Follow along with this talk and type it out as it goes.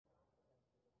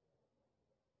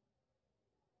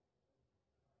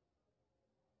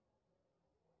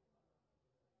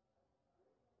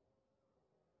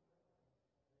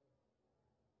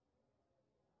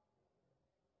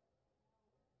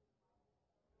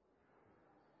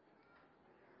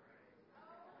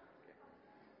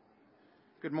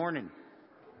Good morning.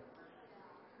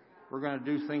 We're going to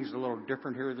do things a little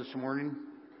different here this morning.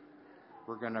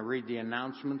 We're going to read the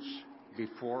announcements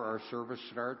before our service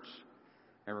starts,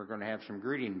 and we're going to have some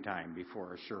greeting time before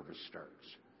our service starts.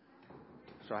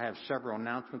 So I have several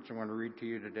announcements I want to read to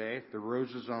you today. The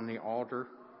roses on the altar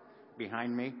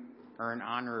behind me are in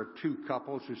honor of two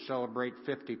couples who celebrate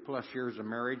 50-plus years of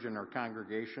marriage in our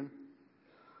congregation.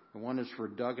 The one is for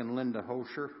Doug and Linda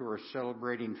Hosher, who are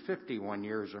celebrating 51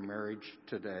 years of marriage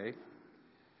today.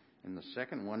 And the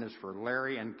second one is for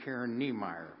Larry and Karen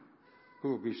Niemeyer, who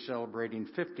will be celebrating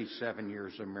 57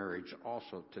 years of marriage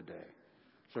also today.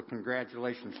 So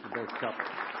congratulations to both couples.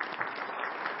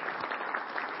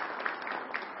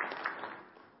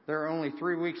 There are only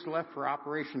 3 weeks left for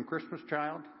Operation Christmas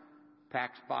Child.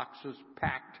 Packed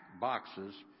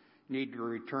boxes need to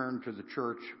return to the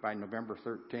church by November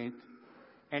 13th.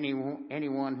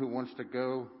 Anyone who wants to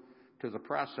go to the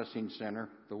processing center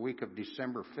the week of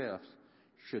December 5th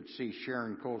should see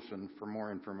Sharon Colson for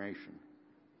more information.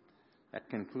 That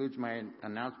concludes my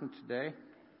announcement today.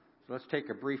 So let's take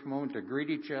a brief moment to greet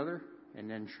each other,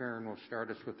 and then Sharon will start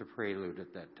us with the prelude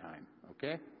at that time.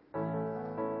 Okay?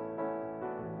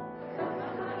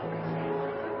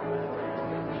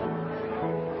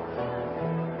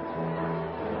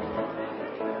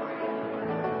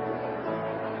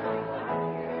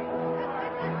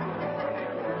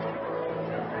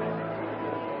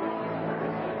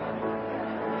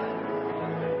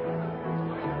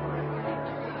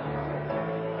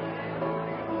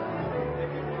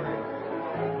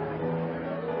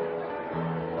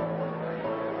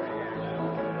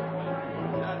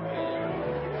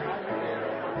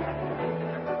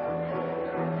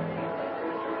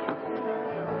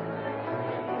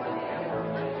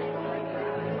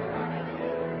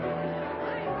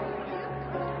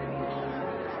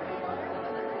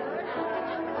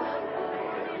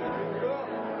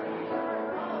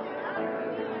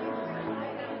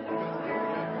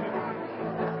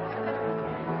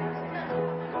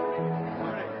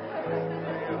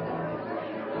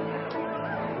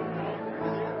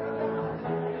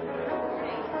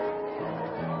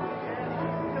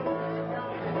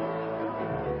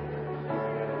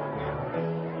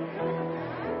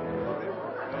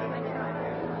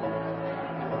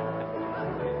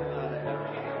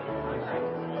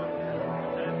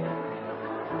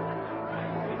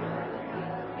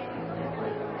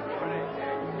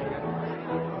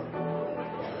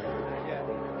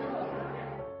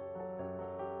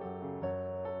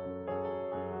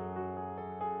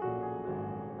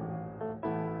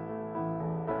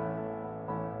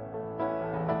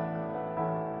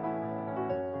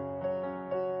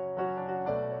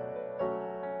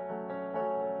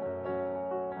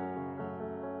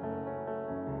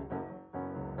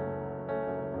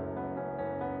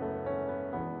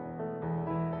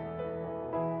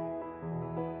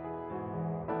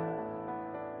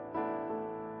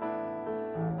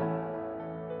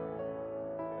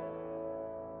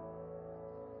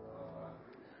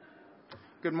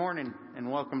 Good morning,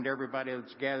 and welcome to everybody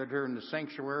that's gathered here in the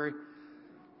sanctuary,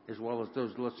 as well as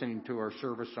those listening to our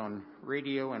service on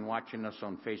radio and watching us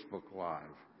on Facebook Live.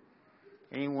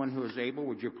 Anyone who is able,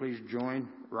 would you please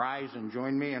rise and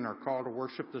join me in our call to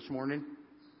worship this morning?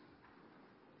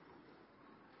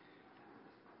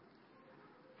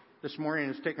 This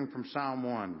morning is taken from Psalm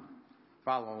 1.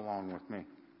 Follow along with me.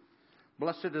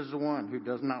 Blessed is the one who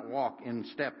does not walk in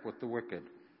step with the wicked,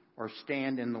 or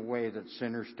stand in the way that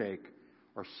sinners take,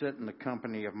 or sit in the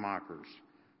company of mockers,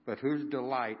 but whose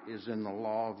delight is in the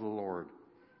law of the Lord,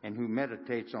 and who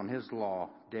meditates on his law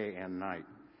day and night.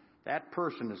 That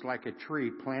person is like a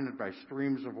tree planted by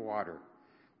streams of water,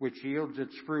 which yields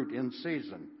its fruit in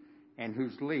season, and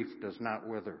whose leaf does not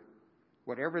wither.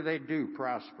 Whatever they do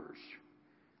prospers.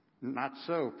 Not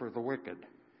so for the wicked.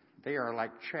 They are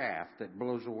like chaff that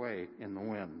blows away in the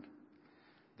wind.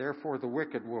 Therefore the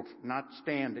wicked will not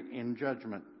stand in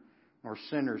judgment, nor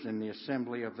sinners in the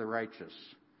assembly of the righteous.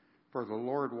 For the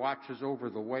Lord watches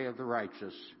over the way of the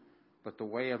righteous, but the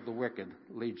way of the wicked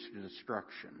leads to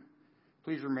destruction.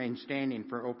 Please remain standing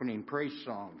for opening praise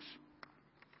songs.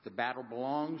 The Battle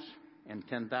Belongs and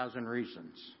 10,000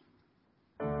 Reasons.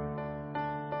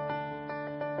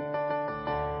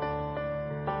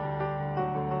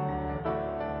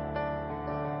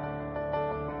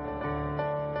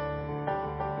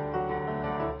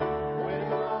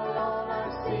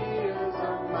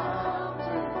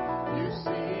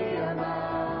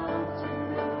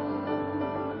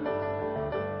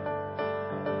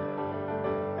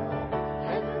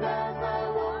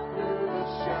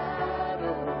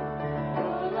 Shadow,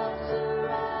 your love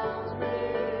surrounds me.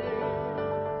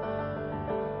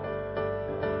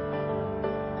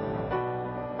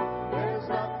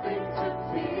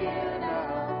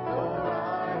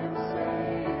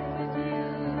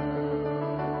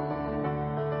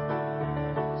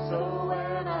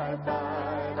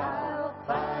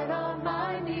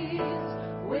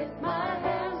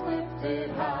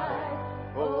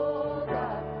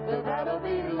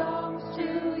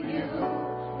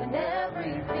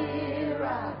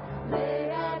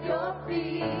 your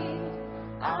feet.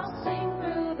 I'll sing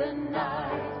through the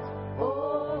night.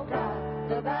 Oh God,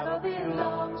 the battle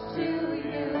belongs to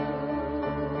you.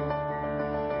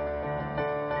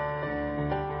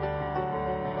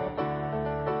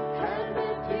 And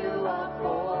if you are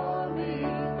for me,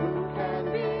 who can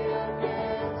be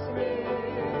against me?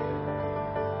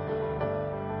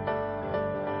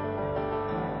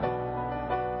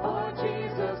 For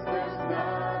Jesus, there's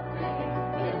nothing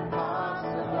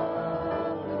impossible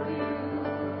for you.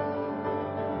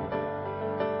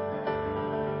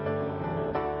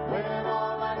 When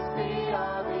all I see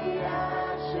are the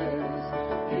ashes,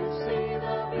 you see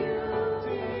the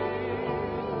beauty.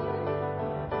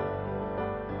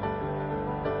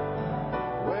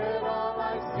 When all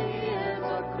I see is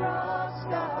a cross,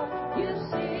 God, you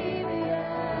see the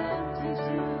empty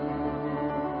tomb.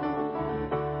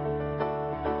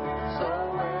 So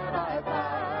when I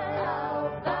fight, I'll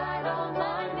fight on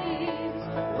my knees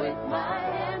with my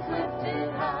hands lifted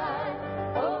high.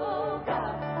 Oh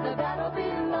God, the battle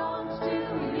belongs to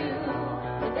you.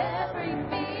 And every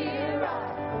fear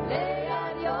I lay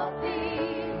at your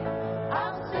feet.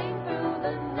 I'll sing through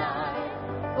the night.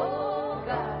 Oh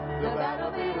God, the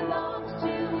battle belongs to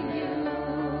you.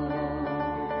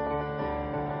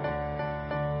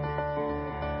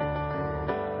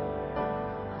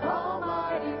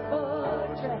 Almighty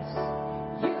fortress,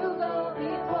 you go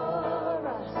before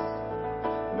us.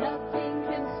 Nothing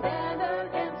can stand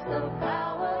against the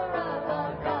power of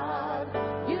our God.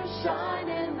 You shine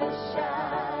in the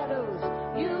shadows,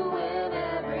 you win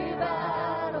every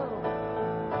battle.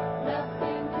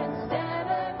 Nothing can stand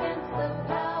against the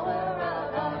power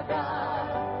of our God.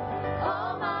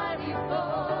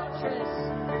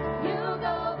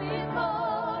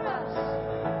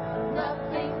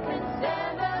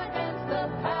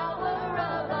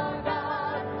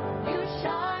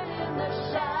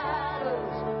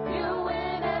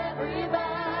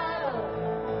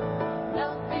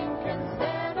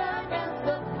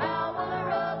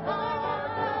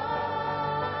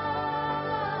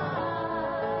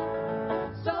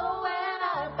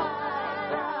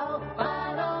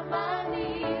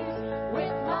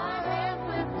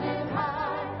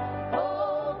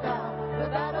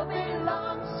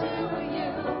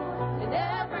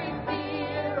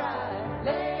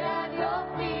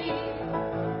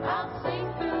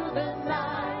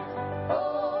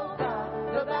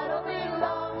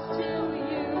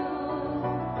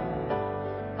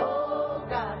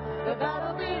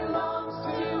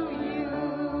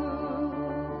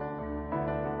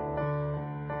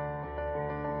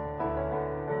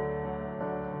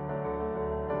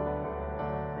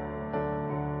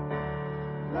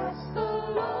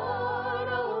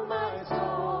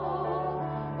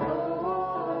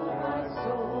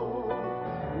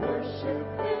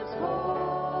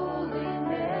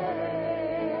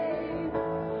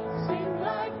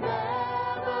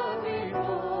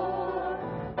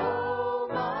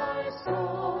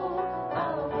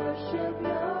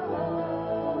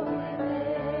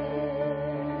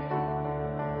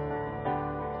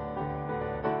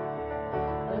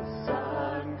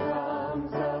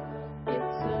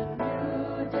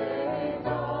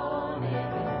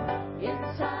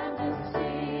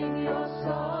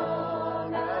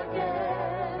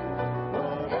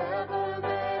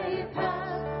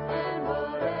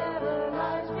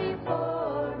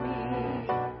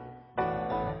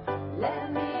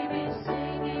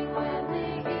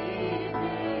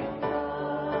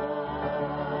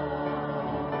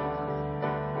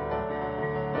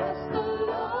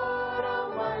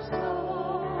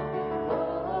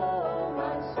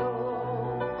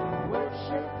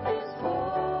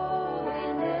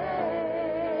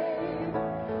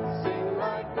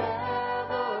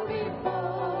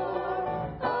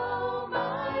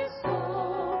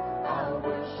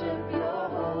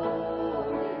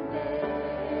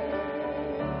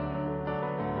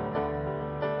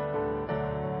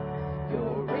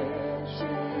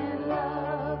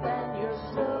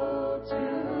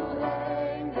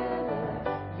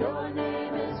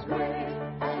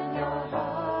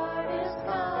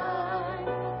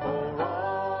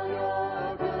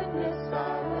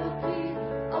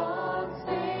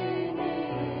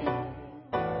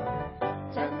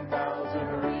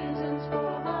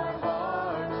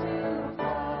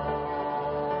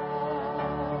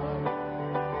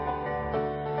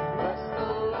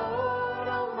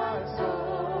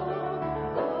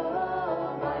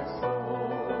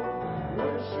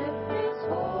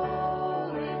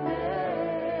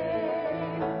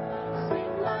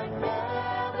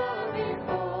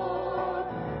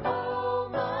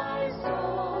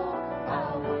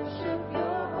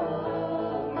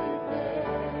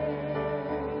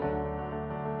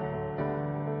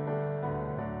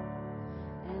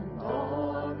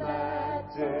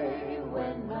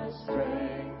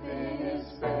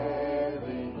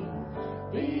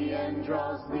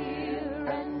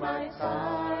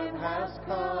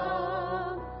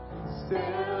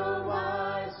 Still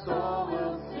my soul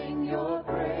will sing your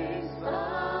praise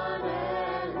unending.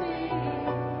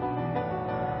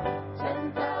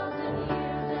 10,000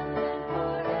 years and then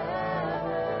forevermore.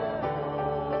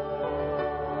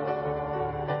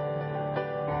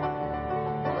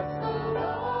 Bless the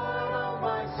Lord, oh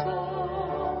my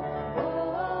soul,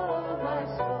 oh my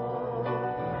soul.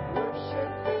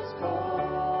 Worship His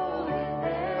holy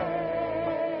name.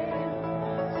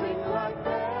 Sing like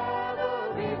never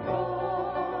before.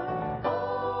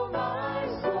 Oh my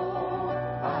soul,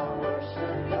 I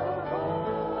worship Your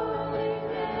holy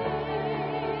name.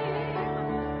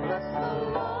 Bless the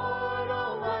Lord,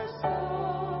 oh my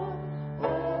soul,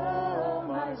 oh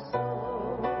my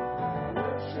soul.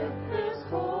 Worship His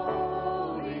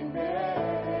holy name.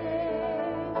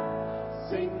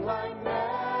 Sing like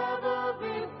never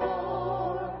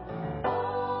before.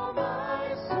 Oh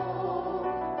my soul,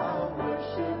 I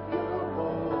worship Your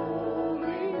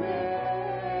holy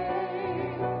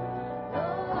name.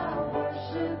 Oh, I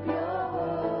worship Your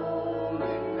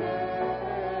holy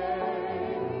name.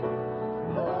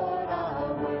 Lord, I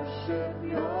worship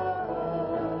Your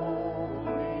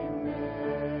holy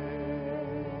name.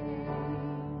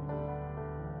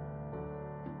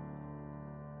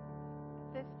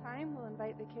 This time, we'll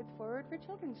invite the kids forward for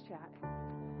children's chat.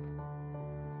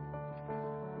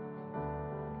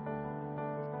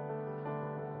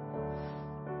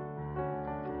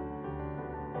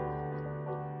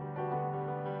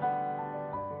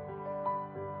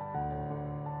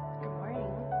 Good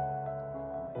morning.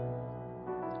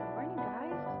 Good morning,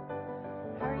 guys.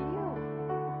 How are you?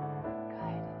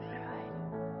 Good, good.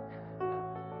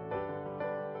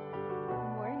 Good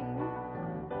morning.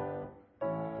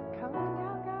 Come on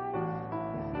down, guys.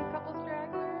 I see a couple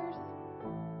stragglers.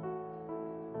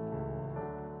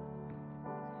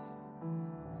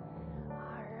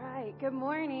 All right. Good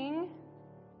morning.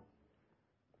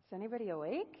 Is anybody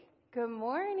awake? Good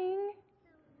morning.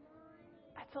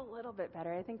 That's a little bit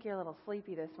better. I think you're a little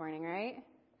sleepy this morning, right?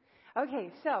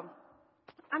 Okay, so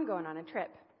I'm going on a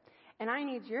trip, and I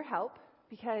need your help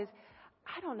because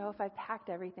I don't know if I've packed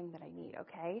everything that I need,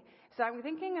 okay? So I'm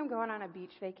thinking I'm going on a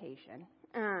beach vacation,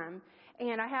 and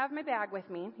I have my bag with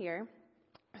me here.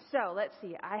 So let's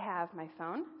see. I have my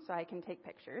phone, so I can take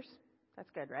pictures. That's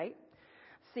good, right?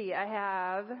 See, I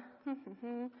have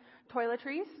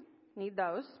toiletries. Need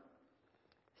those.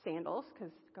 Sandals,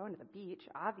 because going to the beach,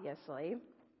 obviously.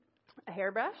 A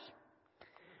hairbrush.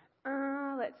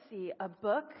 Let's see. A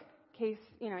book, in case,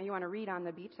 you want to read on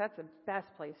the beach. That's the best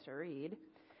place to read.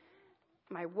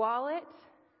 My wallet.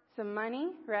 Some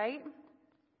money, right?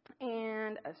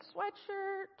 And a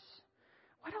sweatshirt.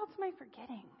 What else am I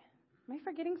forgetting? Am I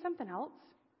forgetting something else?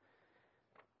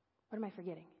 What am I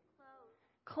forgetting?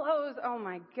 Clothes. Oh,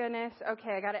 my goodness.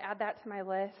 Okay, I got to add that to my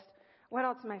list. What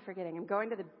else am I forgetting? I'm going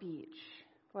to the beach.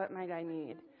 What might I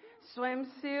need?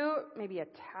 Swimsuit, maybe a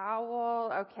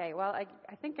towel. Okay, well, I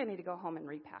think I need to go home and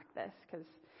repack this because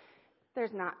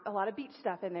there's not a lot of beach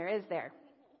stuff in there, is there?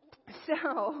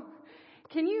 So,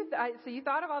 so you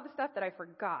thought of all the stuff that I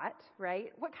forgot,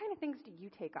 right? What kind of things do you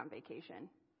take on vacation?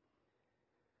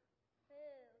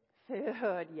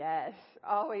 Food, yes.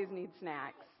 Always need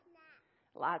snacks.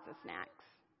 Lots of snacks.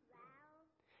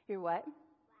 You're what?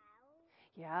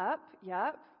 Yep.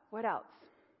 What else?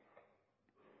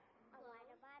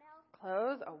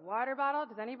 Clothes, a water bottle.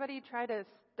 Does anybody try to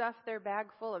stuff their bag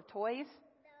full of toys?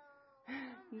 No.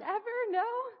 Never? No?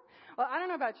 Well, I don't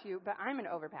know about you, but I'm an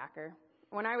overpacker.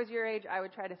 When I was your age, I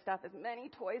would try to stuff as many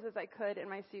toys as I could in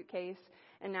my suitcase,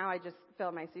 and now I just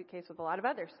fill my suitcase with a lot of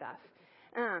other stuff.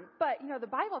 But, the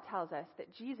Bible tells us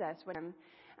that Jesus, when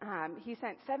he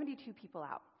sent 72 people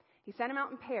out, he sent them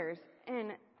out in pairs,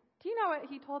 and do you know what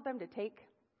he told them to take?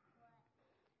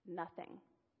 Nothing.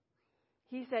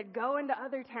 He said, go into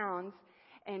other towns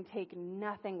and take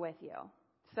nothing with you.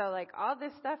 So, all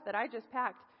this stuff that I just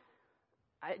packed,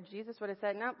 Jesus would have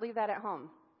said, nope, leave that at home.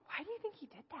 Why do you think he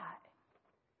did that?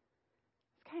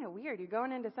 It's kind of weird. You're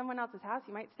going into someone else's house.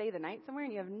 You might stay the night somewhere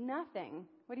and you have nothing.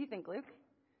 What do you think, Luke?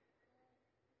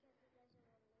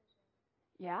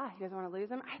 Yeah, he doesn't want to lose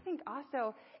them. I think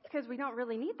also it's because we don't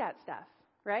really need that stuff,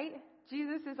 right?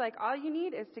 Jesus is like, all you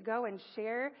need is to go and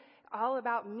share all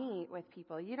about me with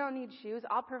people. You don't need shoes.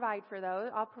 I'll provide for those.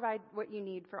 I'll provide what you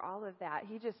need for all of that.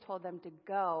 He just told them to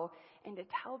go and to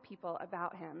tell people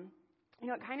about him. It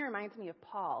kind of reminds me of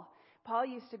Paul. Paul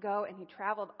used to go and he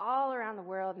traveled all around the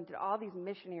world and did all these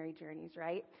missionary journeys,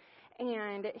 right?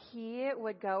 And he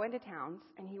would go into towns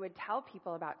and he would tell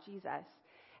people about Jesus.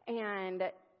 And,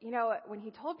 when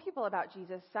he told people about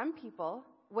Jesus, some people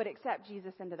would accept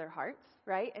Jesus into their hearts,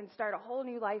 right, and start a whole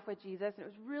new life with Jesus, and it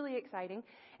was really exciting,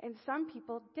 and some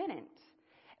people didn't.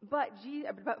 But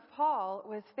Paul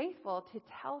was faithful to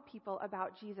tell people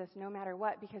about Jesus no matter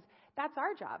what, because that's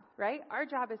our job, right? Our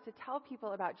job is to tell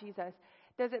people about Jesus.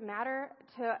 Is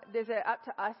it up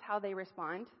to us how they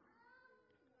respond?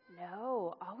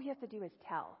 No. All we have to do is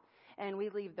tell. And we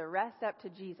leave the rest up to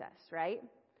Jesus, right?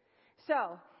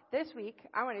 So, this week,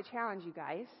 I want to challenge you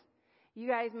guys. You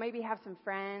guys maybe have some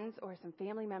friends or some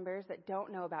family members that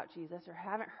don't know about Jesus or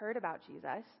haven't heard about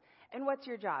Jesus. And what's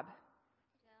your job?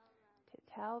 To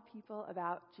tell people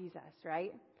about Jesus,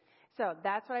 right? So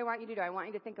that's what I want you to do. I want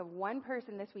you to think of one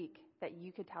person this week that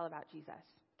you could tell about Jesus,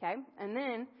 okay? And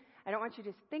then I don't want you to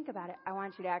just think about it. I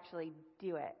want you to actually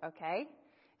do it, okay?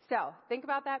 So think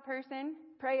about that person,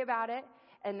 pray about it,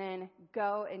 and then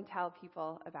go and tell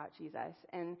people about Jesus.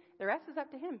 And the rest is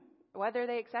up to him. Whether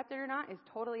they accept it or not is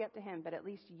totally up to him, but at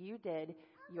least you did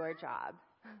your job.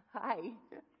 Hi.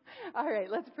 All right,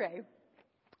 let's pray.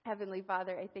 Heavenly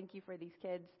Father, I thank you for these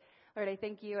kids. Lord, I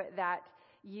thank you that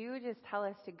you just tell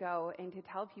us to go and to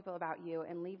tell people about you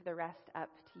and leave the rest up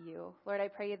to you. Lord, I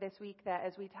pray this week that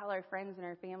as we tell our friends and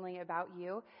our family about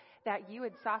you, that you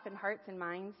would soften hearts and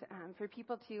minds for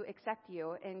people to accept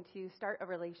you and to start a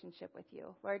relationship with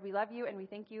you. Lord, we love you and we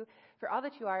thank you for all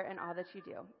that you are and all that you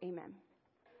do. Amen.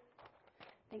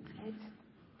 Thanks, kids.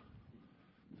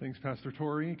 Thanks, Pastor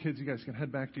Tori. Kids, you guys can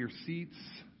head back to your seats.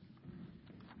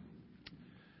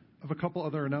 I have a couple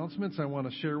other announcements I want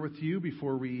to share with you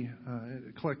before we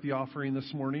collect the offering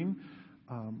this morning.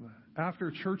 After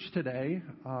church today,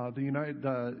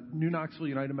 the New Knoxville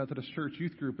United Methodist Church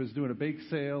Youth Group is doing a bake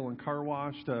sale and car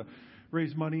wash to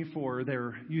raise money for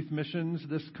their youth missions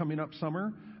this coming up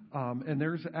summer. And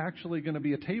there's actually going to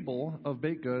be a table of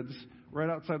baked goods right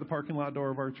outside the parking lot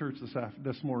door of our church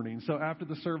this morning. So after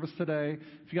the service today,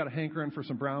 if you got a hankering for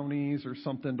some brownies or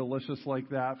something delicious like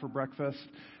that for breakfast,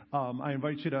 I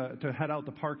invite you to head out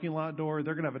the parking lot door.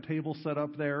 They're going to have a table set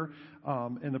up there,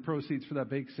 and the proceeds for that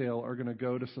bake sale are going to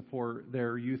go to support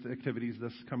their youth activities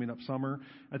this coming up summer.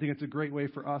 I think it's a great way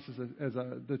for us as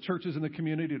the churches in the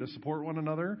community to support one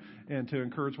another and to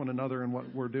encourage one another in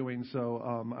what we're doing. So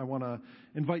I want to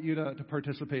invite you to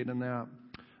participate in that.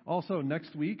 Also,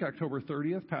 next week, October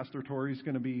 30th, Pastor Tori's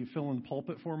going to be filling the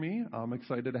pulpit for me. I'm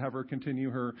excited to have her continue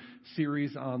her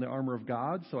series on the armor of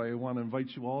God. So I want to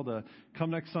invite you all to come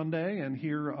next Sunday and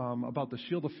hear about the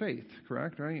shield of faith,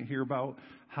 correct? Right? Hear about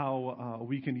how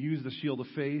we can use the shield of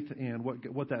faith and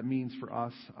what that means for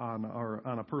us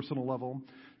on a personal level.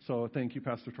 So thank you,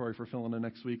 Pastor Tori, for filling in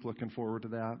next week. Looking forward to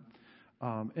that.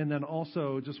 And then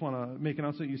also just want to make an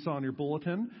announcement you saw in your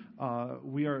bulletin.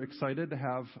 We are excited to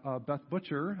have Beth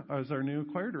Butcher as our new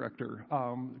choir director.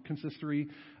 Consistory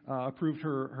approved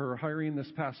her hiring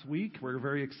this past week. We're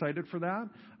very excited for that.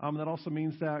 That also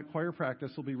means that choir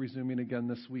practice will be resuming again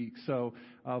this week. So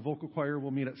vocal choir will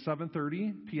meet at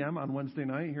 7:30 p.m. on Wednesday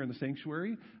night here in the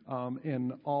sanctuary.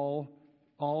 And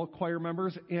all choir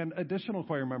members and additional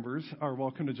choir members are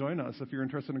welcome to join us. If you're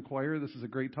interested in choir, this is a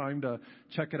great time to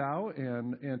check it out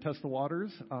and test the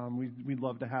waters. We'd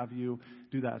love to have you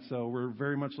do that. So we're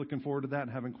very much looking forward to that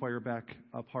and having choir back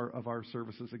a part of our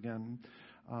services again.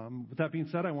 With that being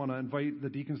said, I want to invite the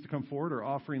deacons to come forward. Our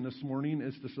offering this morning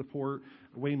is to support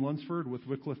Wayne Lunsford with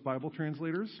Wycliffe Bible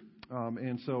Translators.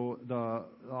 And so the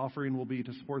offering will be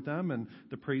to support them, and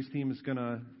the praise team is going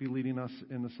to be leading us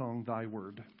in the song, Thy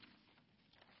Word.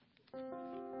 Thy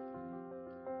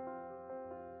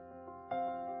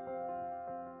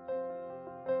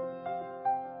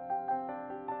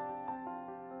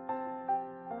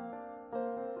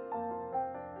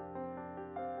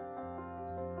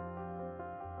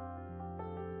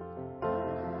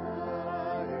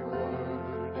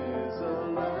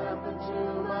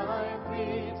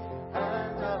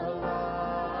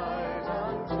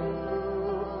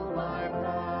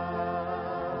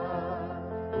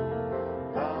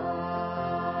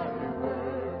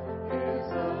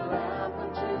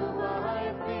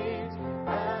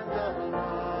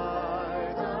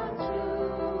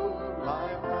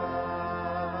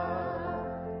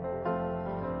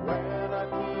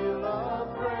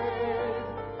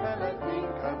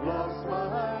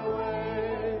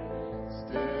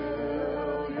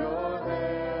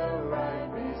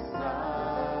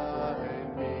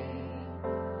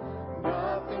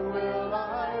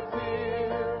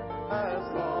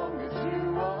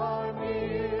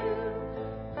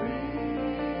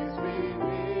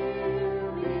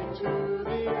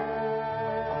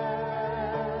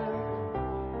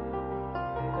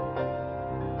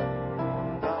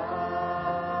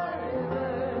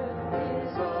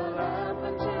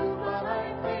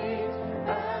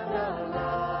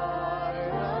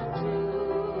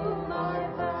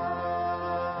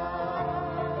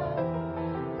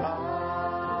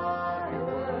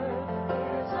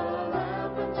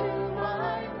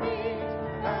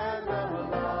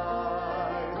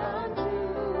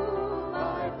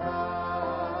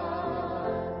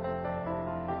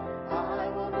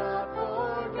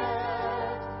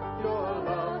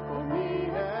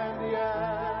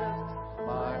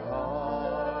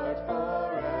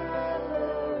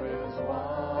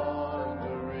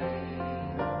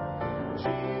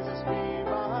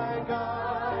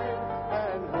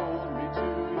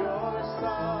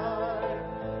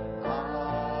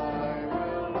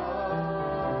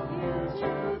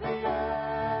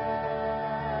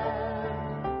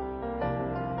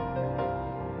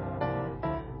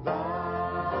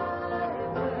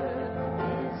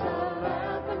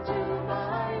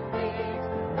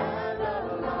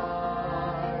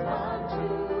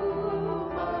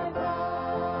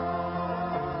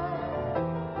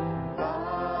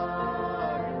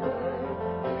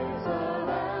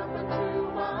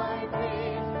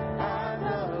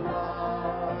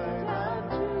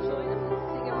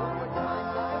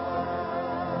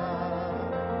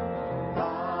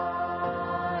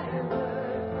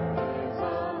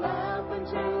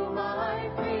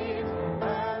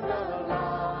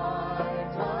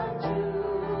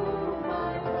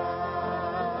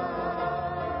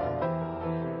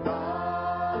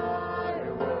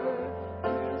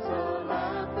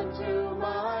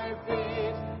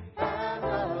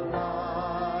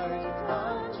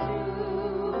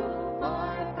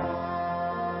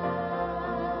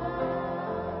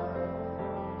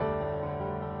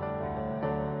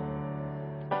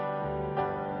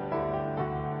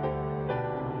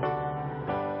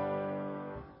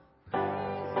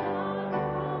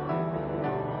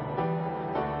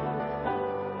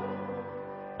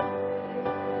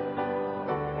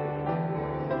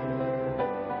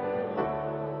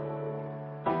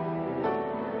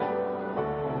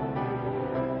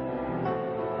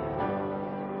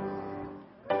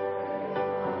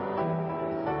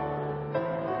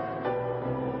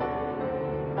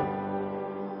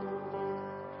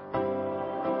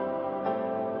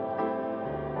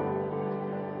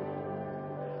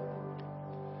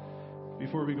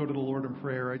Before we go to the Lord in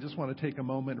prayer, I just want to take a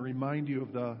moment and remind you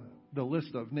of the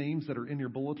list of names that are in your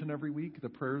bulletin every week, the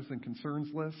prayers and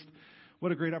concerns list.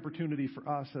 What a great opportunity for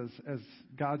us as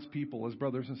God's people, as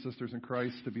brothers and sisters in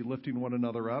Christ, to be lifting one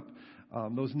another up.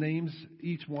 Those names,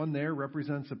 each one there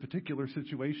represents a particular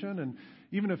situation, and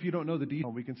even if you don't know the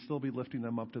detail, we can still be lifting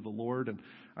them up to the Lord. And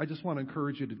I just want to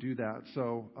encourage you to do that.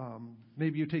 So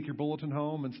maybe you take your bulletin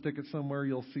home and stick it somewhere.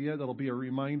 You'll see it. That'll be a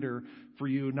reminder for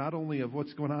you, not only of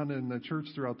what's going on in the church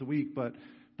throughout the week, but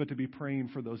to be praying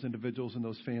for those individuals and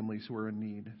those families who are in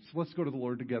need. So let's go to the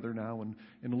Lord together now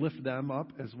and lift them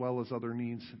up as well as other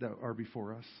needs that are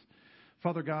before us.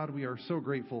 Father God, we are so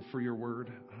grateful for your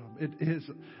word. It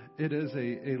is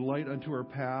a light unto our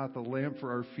path, a lamp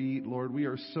for our feet. Lord, we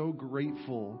are so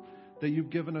grateful that you've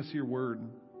given us your word,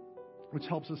 which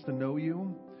helps us to know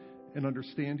you and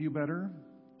understand you better.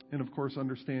 And of course,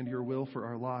 understand your will for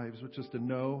our lives, which is to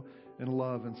know and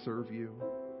love and serve you.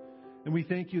 And we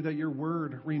thank you that your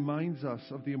word reminds us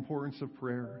of the importance of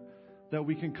prayer, that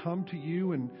we can come to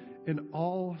you in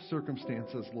all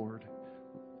circumstances, Lord.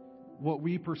 What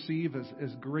we perceive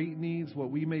as great needs, what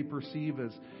we may perceive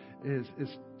as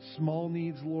small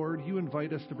needs, Lord, you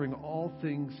invite us to bring all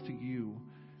things to you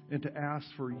and to ask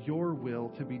for your will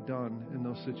to be done in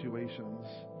those situations.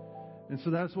 And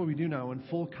so that's what we do now in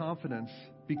full confidence.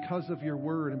 Because of your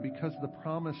word and because of the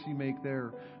promise you make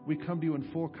there, we come to you in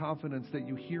full confidence that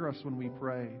you hear us when we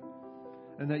pray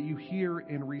and that you hear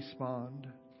and respond.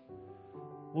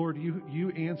 Lord, you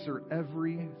answer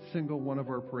every single one of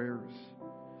our prayers.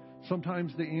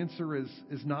 Sometimes the answer is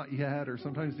not yet, or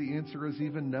sometimes the answer is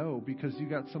even no, because you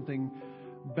got something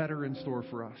better in store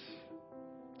for us.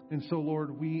 And so,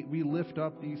 Lord, we lift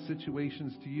up these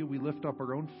situations to you. We lift up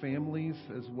our own families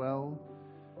as well.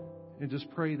 And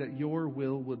just pray that your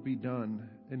will would be done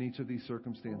in each of these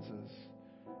circumstances.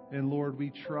 And Lord,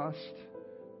 we trust,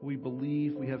 we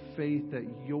believe, we have faith that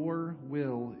your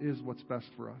will is what's best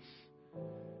for us.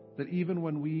 That even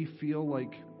when we feel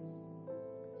like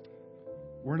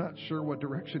we're not sure what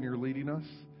direction you're leading us,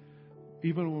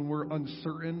 even when we're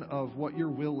uncertain of what your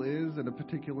will is in a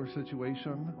particular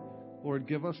situation, Lord,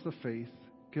 give us the faith,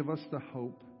 give us the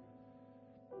hope,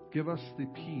 give us the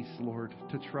peace, Lord,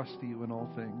 to trust you in all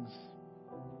things.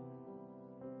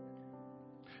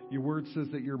 Your word says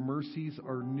that your mercies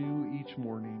are new each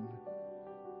morning,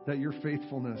 that your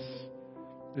faithfulness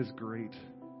is great.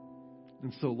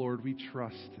 And so, Lord, we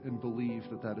trust and believe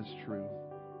that that is true.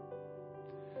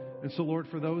 And so, Lord,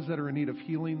 for those that are in need of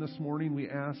healing this morning, we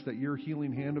ask that your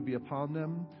healing hand would be upon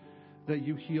them, that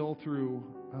you heal through,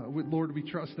 Lord, we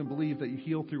trust and believe that you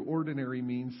heal through ordinary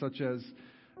means such as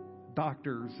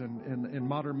doctors and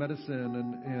modern medicine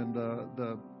and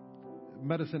the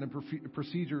medicine and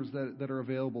procedures that are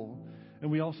available.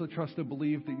 And we also trust and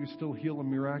believe that you still heal in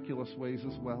miraculous ways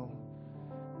as well.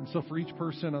 And so for each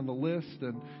person on the list,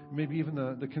 and maybe even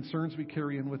the concerns we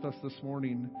carry in with us this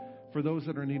morning, for those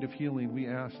that are in need of healing, we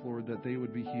ask, Lord, that they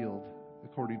would be healed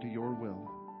according to your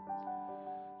will.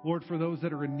 Lord, for those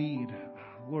that are in need,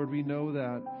 Lord, we know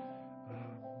that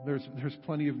there's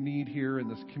plenty of need here in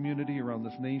this community, around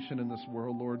this nation, in this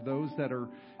world, Lord. Those that are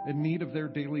in need of their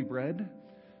daily bread,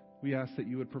 we ask that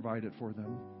you would provide it for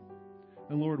them.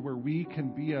 And Lord, where we can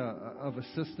be of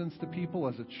assistance to people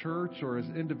as a church or as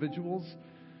individuals,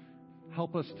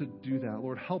 help us to do that.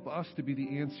 Lord, help us to be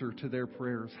the answer to their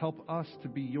prayers. Help us to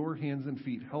be your hands and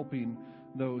feet, helping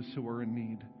those who are in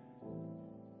need.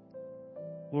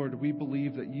 Lord, we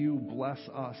believe that you bless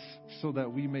us so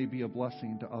that we may be a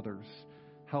blessing to others.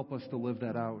 Help us to live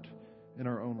that out in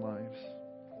our own lives.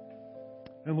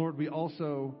 And Lord, we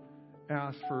also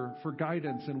ask for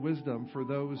guidance and wisdom for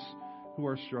those who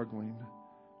are struggling,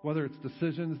 whether it's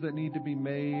decisions that need to be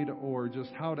made or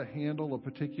just how to handle a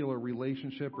particular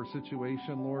relationship or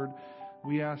situation. Lord,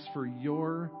 we ask for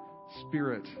your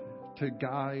Spirit to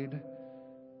guide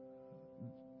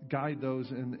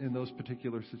those in those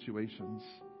particular situations.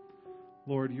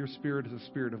 Lord, your Spirit is a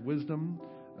spirit of wisdom,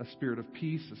 a spirit of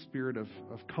peace, a spirit of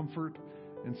comfort.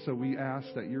 And so we ask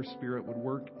that your Spirit would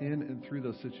work in and through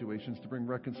those situations to bring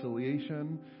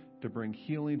reconciliation, to bring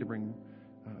healing, to bring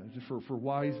for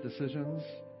wise decisions.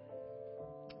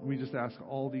 We just ask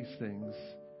all these things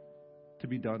to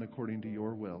be done according to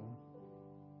your will.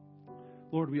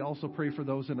 Lord, we also pray for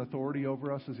those in authority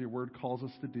over us as your word calls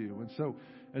us to do. And so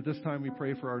at this time we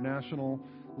pray for our national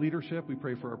leadership. We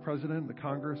pray for our president, the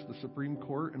Congress, the Supreme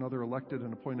Court, and other elected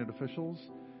and appointed officials.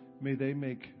 May they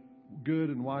make good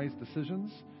and wise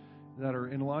decisions that are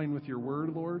in line with your word,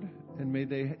 Lord. And may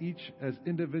they each as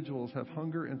individuals have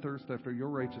hunger and thirst after your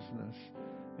righteousness.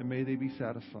 And may they be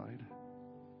satisfied.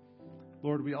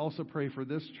 Lord, we also pray for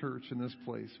this church and this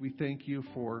place. We thank you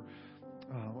for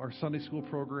our Sunday school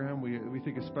program. We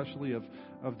think especially of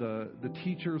the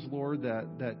teachers, Lord,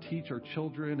 that teach our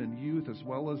children and youth as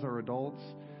well as our adults.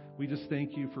 We just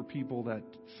thank you for people that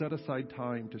set aside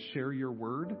time to share your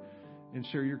word and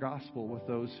share your gospel with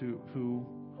those who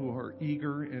are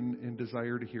eager and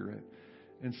desire to hear it.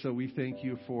 And so we thank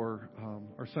you for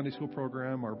our Sunday school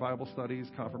program, our Bible studies,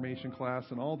 confirmation class,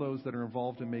 and all those that are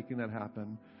involved in making that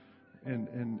happen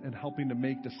and helping to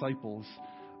make disciples,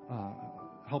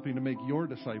 helping to make your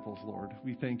disciples, Lord.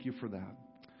 We thank you for that.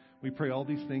 We pray all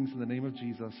these things in the name of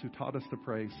Jesus, who taught us to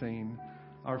pray, saying,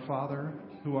 Our Father,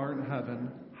 who art in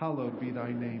heaven, hallowed be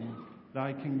thy name.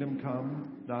 Thy kingdom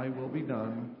come, thy will be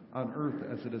done, on earth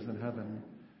as it is in heaven.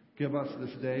 Give us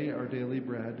this day our daily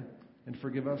bread, and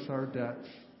forgive us our debts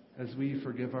as we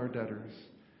forgive our debtors.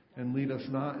 And lead us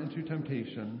not into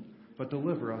temptation, but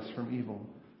deliver us from evil.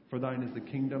 For thine is the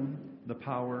kingdom, the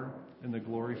power, and the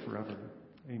glory forever.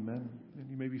 Amen. And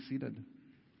you may be seated.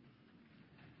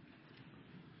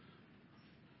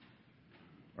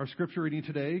 Our scripture reading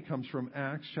today comes from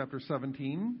Acts chapter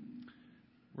 17.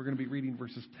 We're going to be reading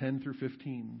verses 10 through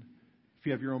 15. If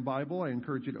you have your own Bible, I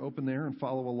encourage you to open there and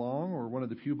follow along, or one of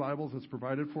the pew Bibles that's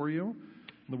provided for you.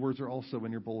 The words are also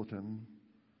in your bulletin.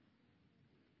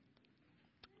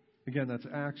 Again, that's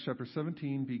Acts chapter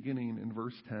 17, beginning in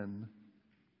verse 10.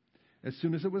 As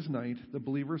soon as it was night, the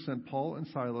believers sent Paul and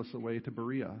Silas away to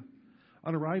Berea.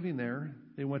 On arriving there,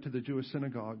 they went to the Jewish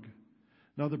synagogue.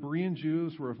 Now the Berean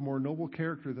Jews were of more noble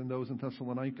character than those in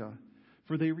Thessalonica,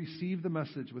 for they received the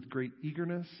message with great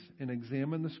eagerness and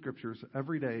examined the Scriptures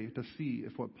every day to see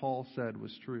if what Paul said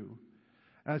was true.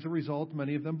 As a result,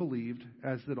 many of them believed,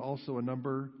 as did also a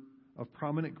number of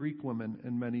prominent Greek women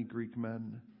and many Greek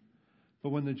men. But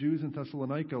when the Jews in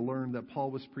Thessalonica learned that Paul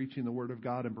was preaching the word of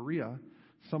God in Berea,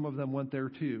 some of them went there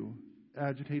too,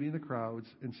 agitating the crowds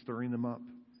and stirring them up.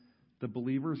 The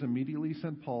believers immediately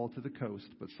sent Paul to the coast,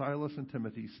 but Silas and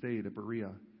Timothy stayed at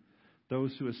Berea.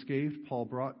 Those who escorted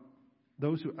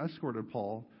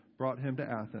Paul brought him to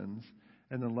Athens,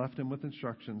 and then left him with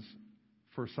instructions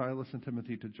for Silas and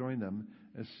Timothy to join them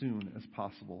as soon as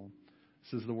possible.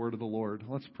 This is the word of the Lord.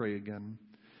 Let's pray again.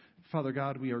 Father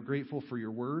God, we are grateful for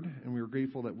your word, and we are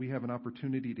grateful that we have an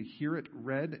opportunity to hear it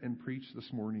read and preached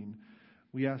this morning.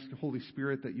 We ask, Holy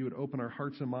Spirit, that you would open our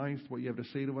hearts and minds to what you have to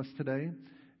say to us today.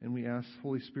 And we ask,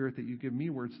 Holy Spirit, that you give me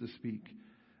words to speak,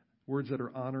 words that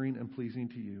are honoring and pleasing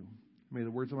to you. May the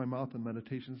words of my mouth and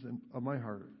meditations of my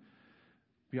heart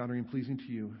be honoring and pleasing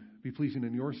to you, be pleasing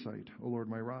in your sight, O Lord,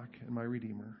 my rock and my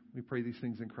redeemer. We pray these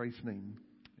things in Christ's name.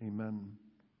 Amen.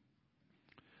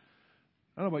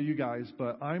 I don't know about you guys,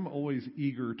 but I'm always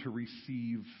eager to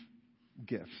receive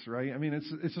gifts, right? I mean,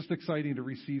 it's just exciting to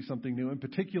receive something new. In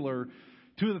particular,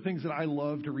 two of the things that I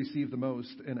love to receive the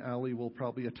most, and Allie will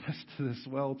probably attest to this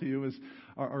well to you,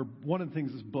 are one of the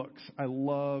things is books. I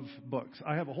love books.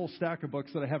 I have a whole stack of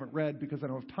books that I haven't read because I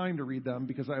don't have time to read them,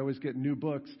 because I always get new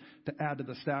books to add to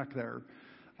the stack there.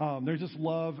 There's just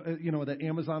love, that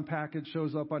Amazon package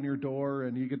shows up on your door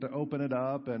and you get to open it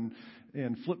up and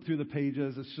flip through the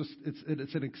pages.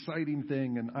 It's an exciting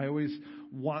thing, and I always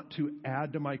want to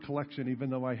add to my collection, even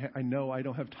though I know I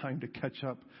don't have time to catch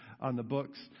up on the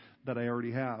books that I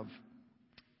already have.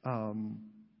 And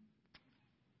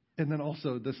then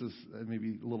also, this is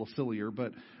maybe a little sillier,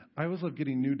 but I always love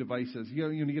getting new devices.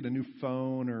 You get a new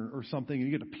phone or something, and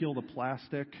you get to peel the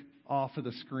plastic off of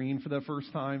the screen for the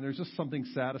first time. There's just something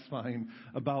satisfying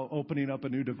about opening up a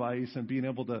new device and being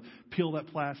able to peel that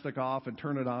plastic off and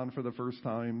turn it on for the first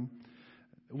time.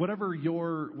 Whatever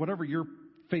your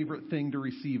favorite thing to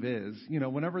receive is,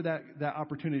 whenever that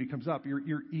opportunity comes up,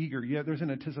 you're eager. Yeah, there's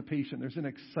an anticipation, there's an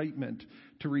excitement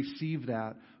to receive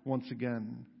that once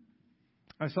again.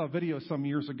 I saw a video some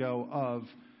years ago of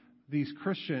these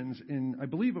Christians in, I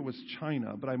believe it was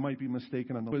China, but I might be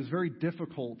mistaken on that. It was very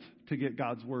difficult to get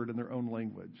God's word in their own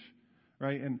language,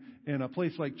 right? And in a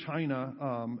place like China,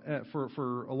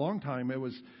 for a long time, it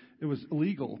was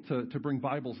illegal to bring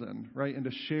Bibles in, right, and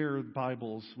to share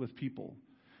Bibles with people.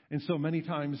 And so many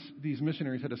times these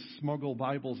missionaries had to smuggle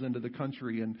Bibles into the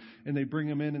country, and they bring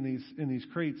them in these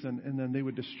crates, and then they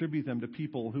would distribute them to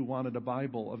people who wanted a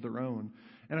Bible of their own.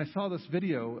 And I saw this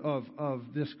video of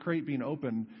this crate being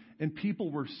opened, and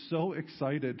people were so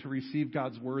excited to receive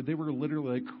God's word. They were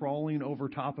literally like crawling over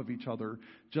top of each other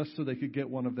just so they could get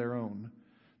one of their own.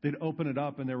 They'd open it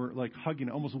up, and they were like hugging,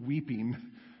 almost weeping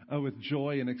with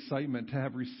joy and excitement to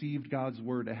have received God's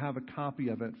word, to have a copy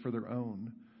of it for their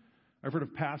own. I've heard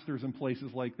of pastors in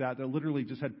places like that literally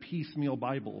just had piecemeal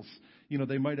Bibles.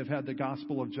 They might have had the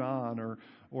Gospel of John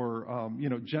or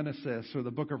Genesis or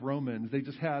the book of Romans. They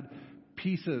just had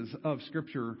pieces of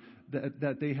Scripture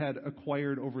that they had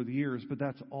acquired over the years, but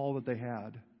that's all that they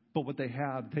had. But what they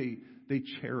had, they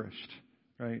cherished,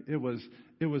 right? It was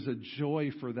a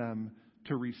joy for them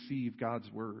to receive God's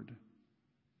Word.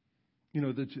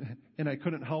 And I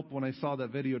couldn't help when I saw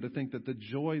that video to think that the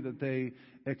joy that they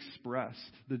expressed,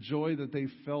 the joy that they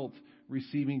felt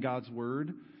receiving God's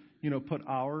Word, put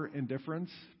our indifference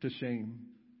to shame.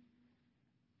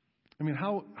 I mean,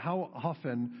 how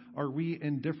often are we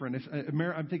indifferent?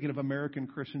 I'm thinking of American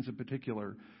Christians in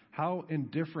particular. How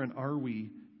indifferent are we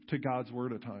to God's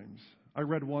Word at times? I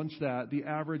read once that the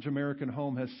average American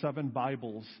home has 7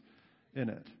 Bibles in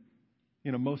it.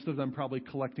 Most of them probably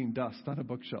collecting dust on a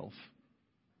bookshelf.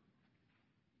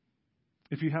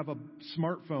 If you have a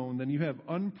smartphone, then you have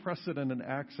unprecedented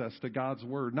access to God's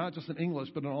Word, not just in English,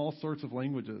 but in all sorts of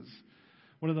languages.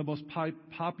 One of the most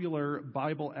popular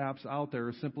Bible apps out there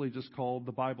is simply just called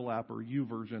the Bible app, or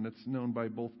YouVersion. It's known by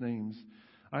both names.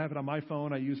 I have it on my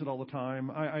phone. I use it all the time.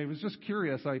 I was just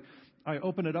curious. I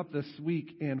opened it up this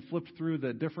week and flipped through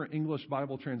the different English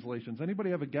Bible translations. Anybody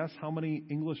have a guess how many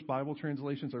English Bible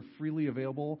translations are freely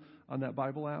available on that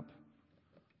Bible app?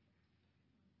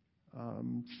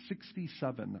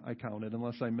 67 I counted,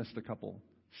 unless I missed a couple.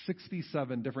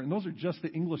 67 different, and those are just the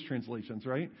English translations,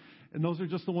 right? And those are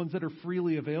just the ones that are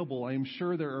freely available. I am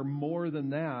sure there are more than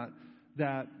that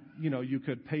you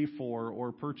could pay for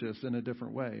or purchase in a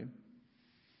different way.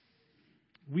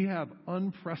 We have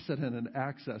unprecedented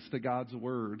access to God's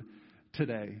Word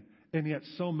today, and yet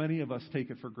so many of us take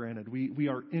it for granted. We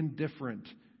are indifferent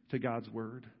to God's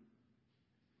Word.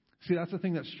 See, that's the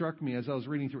thing that struck me as I was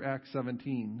reading through Acts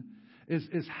 17,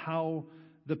 is how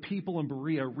the people in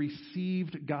Berea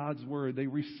received God's Word. They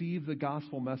received the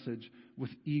gospel message with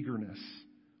eagerness,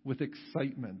 with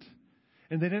excitement.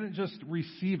 And they didn't just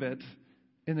receive it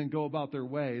and then go about their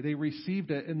way. They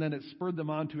received it, and then it spurred them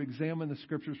on to examine the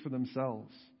Scriptures for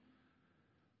themselves.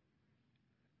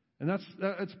 And that's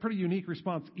a pretty unique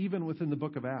response, even within the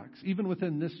book of Acts, even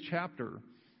within this chapter.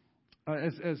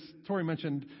 As Tori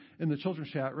mentioned in the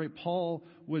children's chat, right? Paul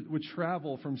would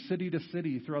travel from city to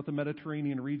city throughout the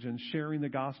Mediterranean region, sharing the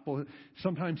gospel.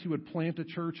 Sometimes he would plant a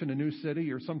church in a new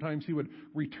city, or sometimes he would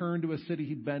return to a city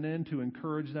he'd been in to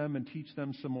encourage them and teach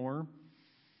them some more.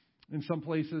 In some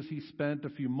places, he spent a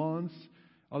few months.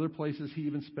 Other places, he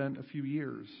even spent a few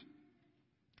years.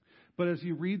 But as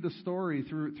you read the story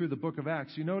through the book of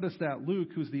Acts, you notice that Luke,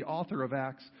 who's the author of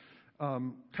Acts,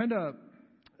 kind of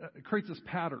creates this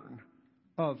pattern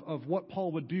of what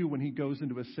Paul would do when he goes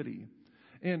into a city.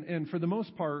 And for the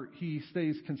most part, he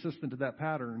stays consistent to that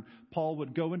pattern. Paul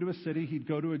would go into a city, he'd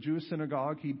go to a Jewish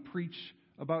synagogue, he'd preach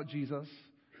about Jesus.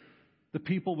 The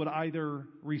people would either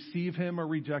receive him or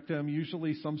reject him,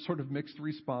 usually some sort of mixed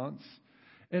response.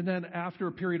 And then after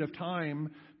a period of time,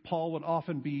 Paul would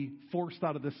often be forced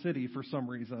out of the city for some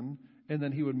reason, and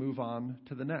then he would move on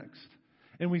to the next.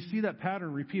 And we see that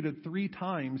pattern repeated 3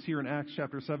 times here in Acts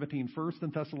chapter 17. First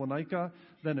in Thessalonica,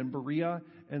 then in Berea,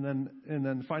 and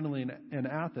then finally in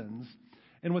Athens.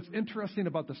 And what's interesting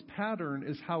about this pattern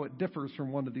is how it differs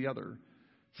from one to the other.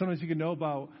 Sometimes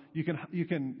you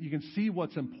can see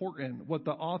what's important, what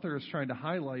the author is trying to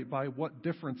highlight by what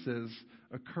differences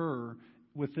occur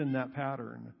within that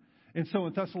pattern. And so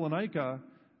in Thessalonica,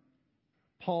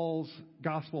 Paul's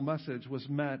gospel message was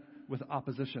met with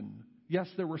opposition. Yes,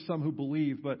 there were some who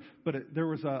believed, but there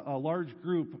was a large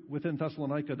group within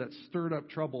Thessalonica that stirred up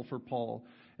trouble for Paul.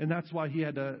 And that's why he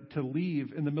had to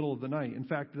leave in the middle of the night. In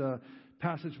fact, the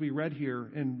passage we read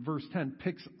here in verse 10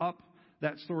 picks up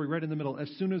that story right in the middle. As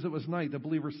soon as it was night, the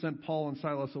believers sent Paul and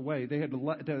Silas away. They had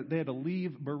to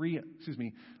leave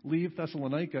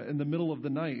Thessalonica in the middle of the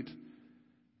night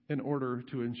in order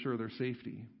to ensure their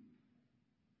safety.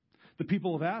 The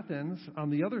people of Athens, on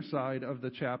the other side of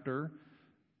the chapter,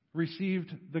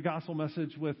 received the gospel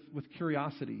message with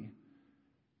curiosity.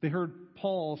 They heard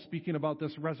Paul speaking about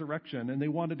this resurrection, and they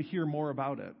wanted to hear more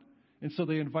about it. And so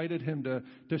they invited him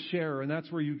to share, and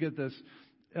that's where you get this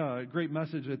great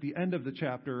message at the end of the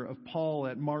chapter of Paul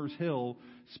at Mars Hill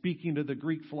speaking to the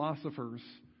Greek philosophers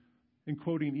and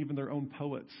quoting even their own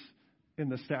poets in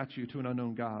the statue to an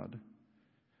unknown God.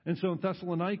 And so in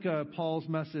Thessalonica, Paul's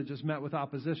message is met with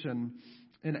opposition.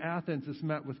 In Athens, it's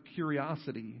met with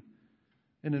curiosity.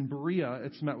 And in Berea,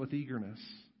 it's met with eagerness.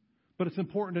 But it's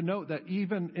important to note that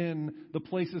even in the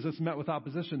places it's met with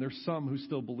opposition, there's some who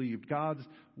still believed. God's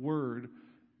word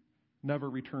never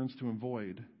returns to him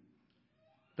void.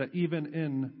 That even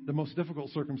in the most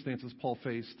difficult circumstances Paul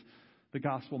faced, the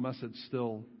gospel message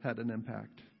still had an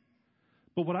impact.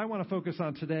 But what I want to focus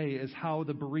on today is how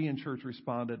the Berean church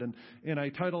responded. And I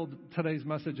titled today's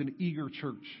message, An Eager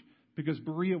Church, because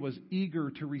Berea was eager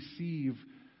to receive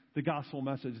the gospel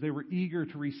message. They were eager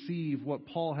to receive what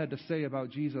Paul had to say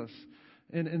about Jesus.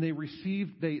 And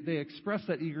they expressed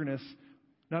that eagerness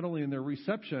not only in their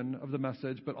reception of the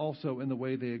message, but also in the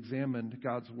way they examined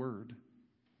God's word.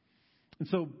 And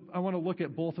so I want to look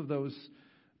at both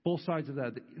sides of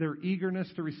that. Their eagerness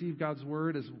to receive God's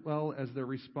word as well as their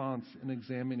response in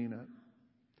examining it.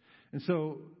 And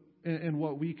so, and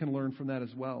what we can learn from that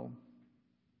as well.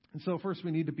 And so first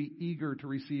we need to be eager to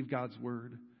receive God's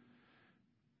word.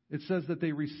 It says that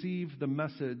they received the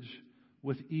message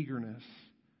with eagerness.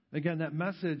 Again, that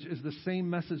message is the same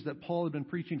message that Paul had been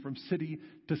preaching from city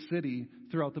to city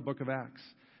throughout the book of Acts.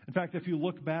 In fact, if you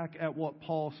look back at what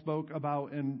Paul spoke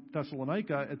about in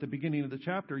Thessalonica at the beginning of the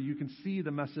chapter, you can see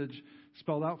the message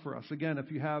spelled out for us. Again,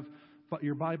 if you have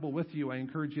your Bible with you, I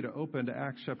encourage you to open to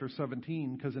Acts chapter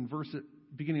 17, because in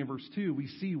beginning of verse 2, we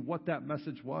see what that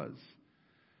message was.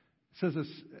 It says,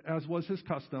 as was his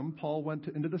custom, Paul went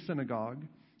into the synagogue.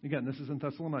 Again, this is in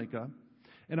Thessalonica.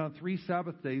 And on 3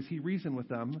 Sabbath days, he reasoned with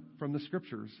them from the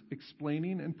Scriptures,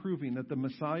 explaining and proving that the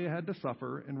Messiah had to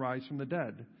suffer and rise from the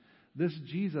dead. This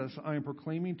Jesus I am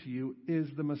proclaiming to you is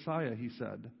the Messiah, he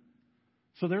said.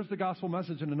 So there's the gospel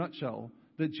message in a nutshell,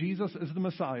 that Jesus is the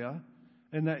Messiah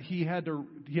and that he had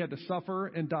to suffer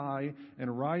and die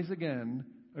and rise again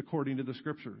according to the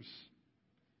Scriptures.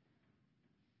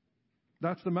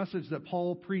 That's the message that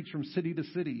Paul preached from city to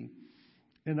city,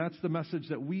 and that's the message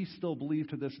that we still believe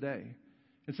to this day.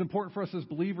 It's important for us as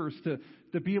believers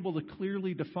to be able to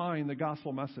clearly define the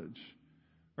gospel message.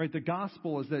 Right? The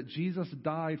gospel is that Jesus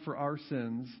died for our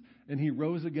sins and he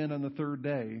rose again on the third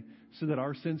day so that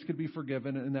our sins could be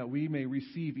forgiven and that we may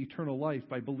receive eternal life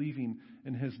by believing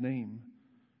in his name.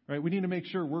 Right? We need to make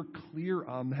sure we're clear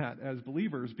on that as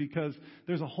believers, because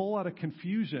there's a whole lot of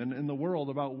confusion in the world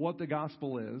about what the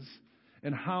gospel is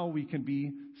and how we can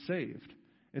be saved.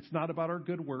 It's not about our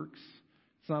good works.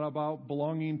 It's not about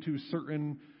belonging to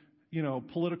certain,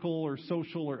 political or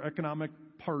social or economic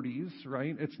parties,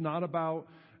 right? It's not about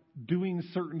doing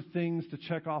certain things to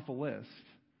check off a list.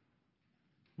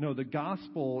 No, the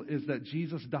gospel is that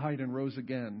Jesus died and rose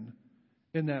again,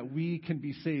 and that we can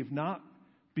be saved not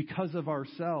because of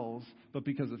ourselves, but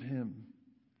because of him.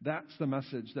 That's the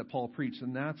message that Paul preached,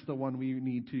 and that's the one we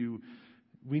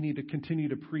need to continue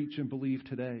to preach and believe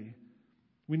today.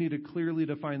 We need to clearly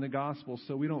define the gospel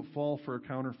so we don't fall for a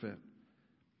counterfeit.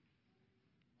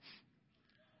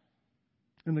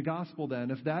 And the gospel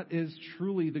then, if that is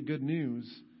truly the good news,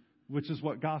 which is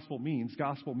what gospel means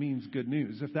good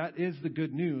news. If that is the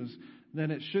good news,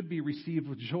 then it should be received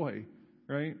with joy,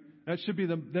 right? That should be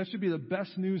the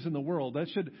best news in the world. That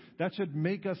should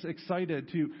make us excited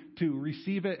to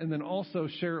receive it and then also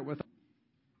share it with others.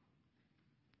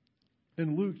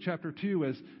 In Luke chapter 2,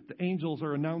 as the angels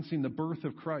are announcing the birth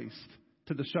of Christ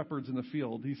to the shepherds in the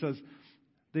field,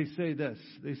 they say this.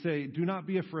 They say, do not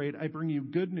be afraid. I bring you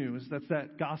good news. That's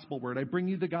that gospel word. I bring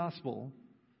you the gospel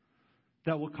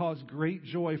that will cause great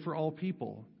joy for all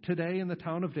people. Today in the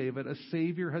town of David, a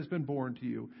Savior has been born to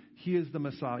you. He is the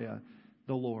Messiah,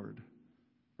 the Lord.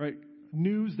 Right?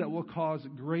 News that will cause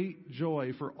great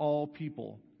joy for all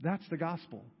people. That's the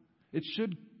gospel. It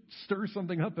should stir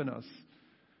something up in us.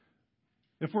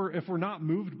 If we're not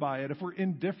moved by it, if we're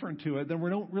indifferent to it, then we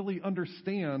don't really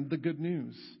understand the good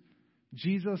news.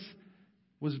 Jesus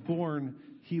was born,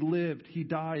 he lived, he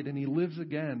died, and he lives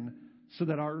again so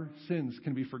that our sins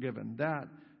can be forgiven. That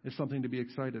is something to be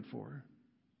excited for.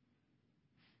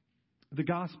 The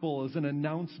gospel is an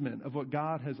announcement of what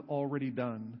God has already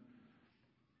done.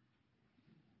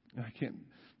 I can't.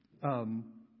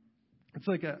 It's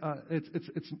like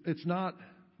it's not.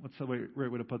 What's the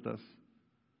right way to put this?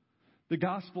 The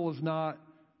gospel is not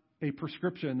a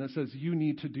prescription that says you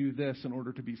need to do this in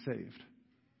order to be saved.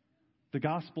 The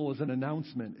gospel is an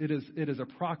announcement. It is a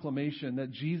proclamation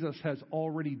that Jesus has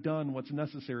already done what's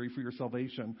necessary for your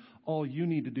salvation. All you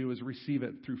need to do is receive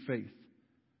it through faith.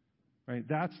 Right?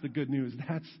 That's the good news.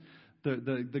 That's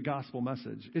the gospel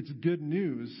message. It's good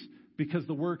news because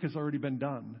the work has already been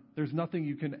done. There's nothing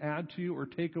you can add to or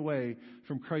take away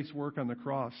from Christ's work on the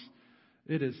cross.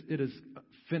 It is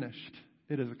finished.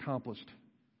 It is accomplished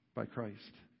by Christ.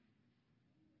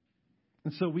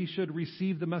 And so we should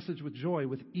receive the message with joy,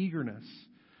 with eagerness.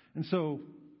 And so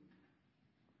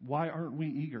why aren't we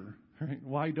eager? Right?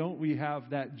 Why don't we have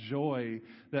that joy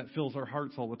that fills our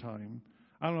hearts all the time?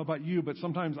 I don't know about you, but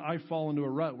sometimes I fall into a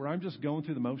rut where I'm just going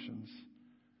through the motions.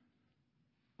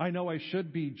 I know I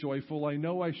should be joyful. I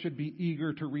know I should be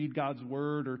eager to read God's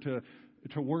word or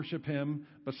to worship him,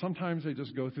 but sometimes I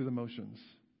just go through the motions.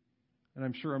 And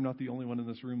I'm sure I'm not the only one in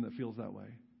this room that feels that way.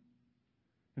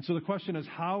 And so the question is,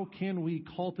 how can we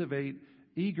cultivate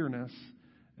eagerness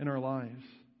in our lives?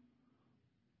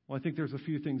 Well, I think there's a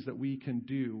few things that we can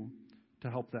do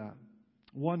to help that.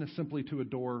 One is simply to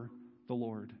adore the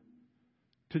Lord,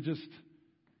 to just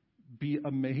be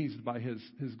amazed by His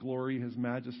glory, His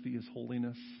majesty, His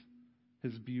holiness,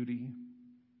 His beauty.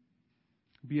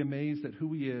 Be amazed at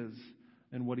who He is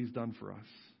and what He's done for us.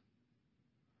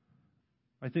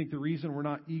 I think the reason we're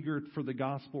not eager for the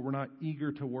gospel, we're not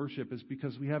eager to worship, is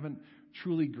because we haven't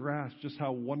truly grasped just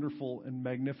how wonderful and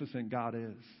magnificent God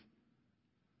is.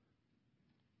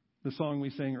 The song we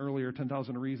sang earlier,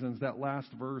 10,000 Reasons, that last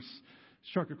verse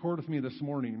struck a chord with me this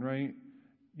morning, right?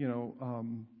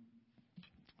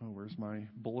 Where's my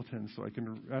bulletin so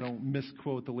I don't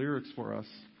misquote the lyrics for us.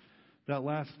 That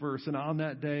last verse, and on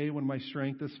that day when my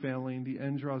strength is failing, the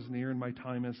end draws near and my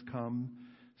time has come.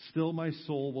 Still my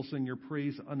soul will sing your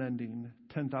praise unending,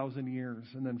 10,000 years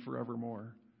and then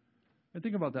forevermore. And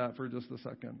think about that for just a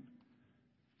second.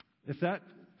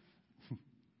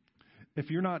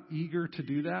 If you're not eager to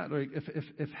do that, like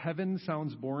if heaven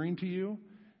sounds boring to you,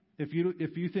 if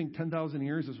you think 10,000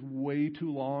 years is way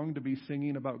too long to be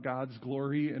singing about God's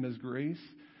glory and His grace,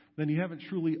 then you haven't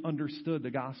truly understood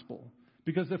the gospel.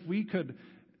 Because if we could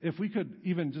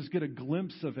even just get a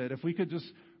glimpse of it, if we could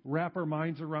just wrap our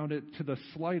minds around it to the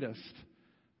slightest,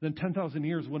 then 10,000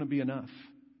 years wouldn't be enough.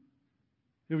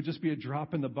 It would just be a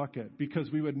drop in the bucket, because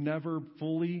we would never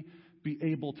fully be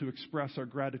able to express our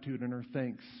gratitude and our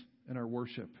thanks and our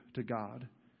worship to God,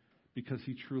 because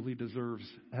He truly deserves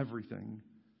everything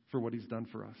for what He's done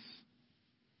for us.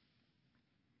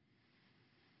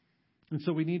 And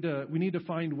so we need to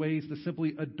find ways to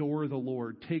simply adore the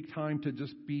Lord. Take time to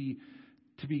just be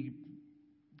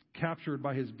captured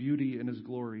by His beauty and His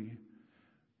glory.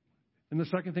 And the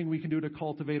second thing we can do to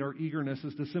cultivate our eagerness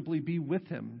is to simply be with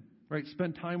Him, right?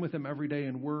 Spend time with Him every day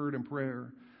in word and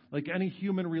prayer. Like any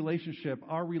human relationship,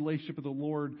 our relationship with the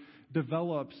Lord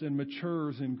develops and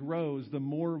matures and grows the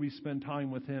more we spend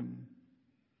time with Him.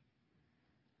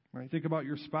 Right? Think about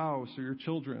your spouse or your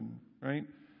children, right?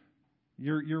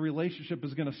 Your relationship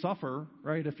is going to suffer,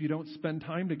 right, if you don't spend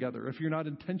time together, if you're not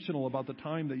intentional about the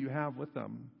time that you have with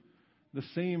them. The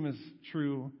same is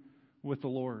true with the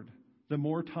Lord. The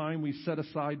more time we set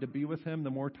aside to be with Him, the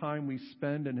more time we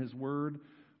spend in His Word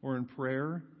or in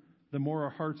prayer, the more our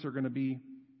hearts are going to be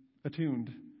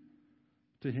attuned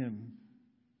to Him.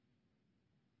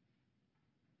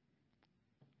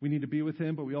 We need to be with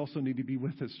Him, but we also need to be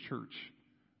with His church,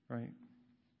 right?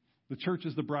 The church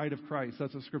is the bride of Christ.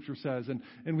 That's what Scripture says.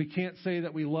 And we can't say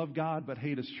that we love God but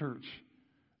hate His church,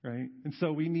 right? And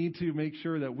so we need to make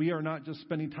sure that we are not just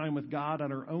spending time with God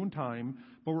on our own time,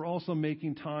 but we're also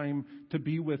making time to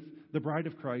be with the bride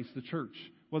of Christ, the church.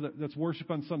 Whether that's worship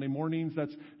on Sunday mornings,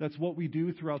 that's what we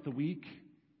do throughout the week,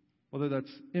 whether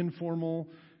that's informal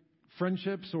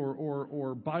friendships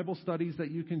or Bible studies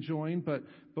that you can join, but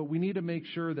we need to make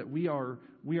sure that we are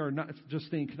not just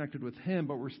staying connected with Him,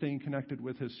 but we're staying connected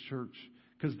with His church,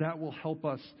 because that will help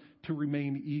us to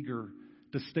remain eager,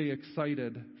 to stay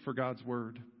excited for God's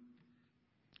Word.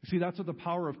 See, that's what the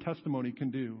power of testimony can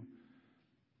do.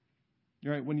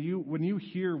 Right? When you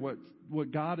hear what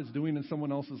God is doing in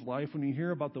someone else's life, when you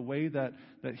hear about the way that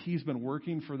He's been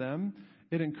working for them,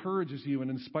 it encourages you and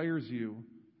inspires you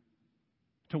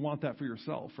to want that for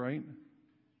yourself, right?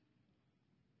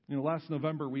 Last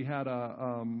November we had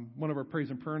one of our praise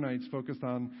and prayer nights focused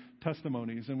on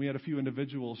testimonies, and we had a few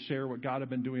individuals share what God had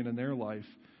been doing in their life,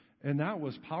 and that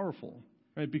was powerful,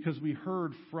 right? Because we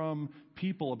heard from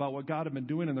people about what God had been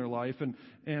doing in their life,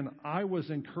 and I was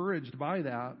encouraged by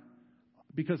that,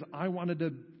 because I wanted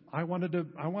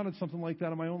something like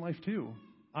that in my own life too.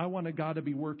 I wanted God to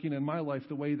be working in my life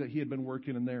the way that He had been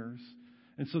working in theirs,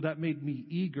 and so that made me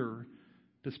eager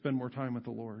to spend more time with the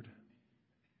Lord.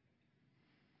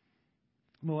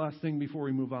 And the last thing before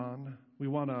we move on, we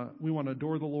want to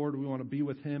adore the Lord. We want to be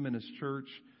with Him and His church.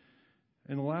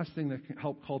 And the last thing that can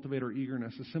help cultivate our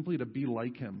eagerness is simply to be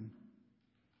like Him,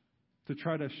 to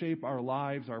try to shape our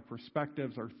lives, our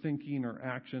perspectives, our thinking, our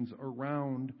actions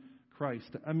around Christ,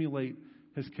 to emulate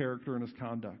His character and His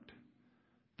conduct.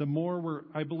 The more we're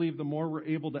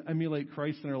able to emulate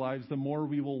Christ in our lives, the more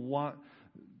we're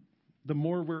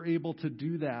able to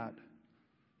do that,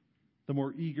 the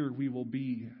more eager we will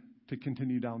be to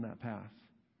continue down that path.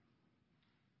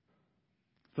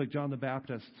 It's like John the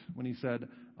Baptist when he said,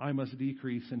 "I must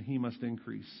decrease and He must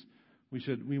increase."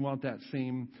 We want that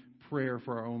same prayer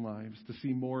for our own lives, to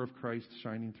see more of Christ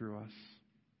shining through us.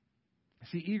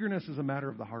 See, eagerness is a matter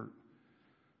of the heart.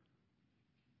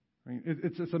 Right?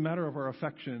 It's a matter of our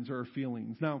affections or our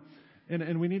feelings. Now,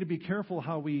 and we need to be careful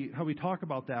how we talk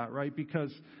about that, right?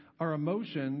 Because our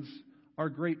emotions are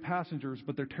great passengers,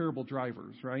 but they're terrible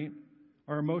drivers, right?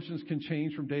 Our emotions can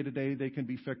change from day to day. They can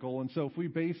be fickle. And so if we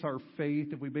base our faith,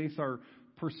 if we base our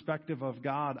perspective of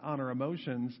God on our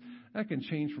emotions, that can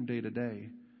change from day to day.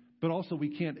 But also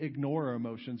we can't ignore our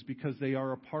emotions because they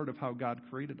are a part of how God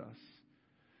created us.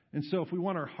 And so if we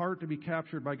want our heart to be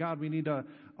captured by God, we need to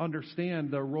understand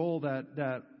the role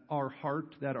that our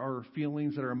heart, that our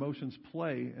feelings, that our emotions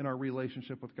play in our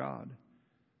relationship with God.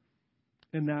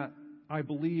 And that I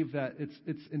believe that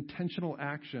it's intentional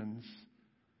actions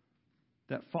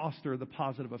that foster the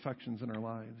positive affections in our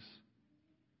lives.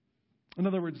 In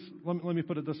other words, let me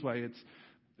put it this way.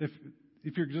 It's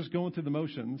if you're just going through the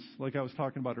motions, like I was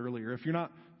talking about earlier, if you're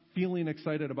not feeling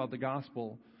excited about the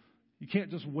gospel, you can't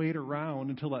just wait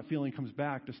around until that feeling comes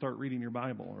back to start reading your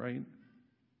Bible, right?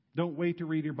 Don't wait to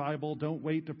read your Bible. Don't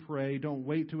wait to pray. Don't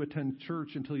wait to attend church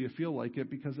until you feel like it,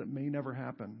 because it may never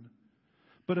happen.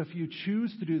 But if you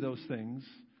choose to do those things,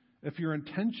 if you're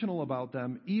intentional about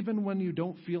them, even when you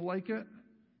don't feel like it,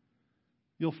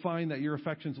 you'll find that your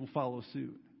affections will follow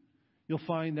suit. You'll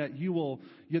find that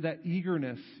that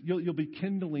eagerness, you'll be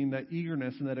kindling that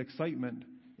eagerness and that excitement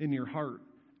in your heart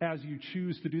as you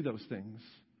choose to do those things.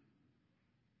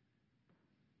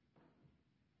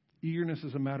 Eagerness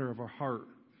is a matter of our heart,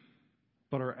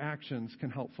 but our actions can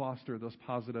help foster those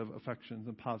positive affections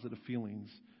and positive feelings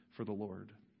for the Lord.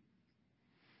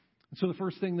 And so the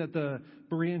first thing that the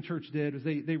Berean church did is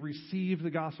they received the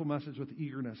gospel message with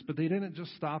eagerness, but they didn't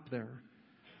just stop there.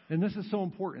 And this is so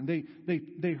important.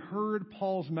 They heard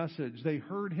Paul's message. They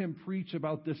heard him preach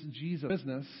about this Jesus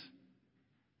business.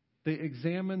 They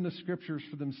examined the scriptures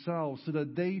for themselves so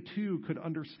that they too could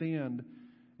understand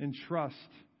and trust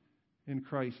in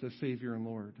Christ as Savior and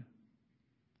Lord.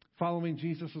 Following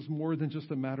Jesus is more than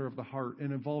just a matter of the heart. It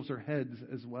involves our heads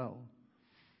as well.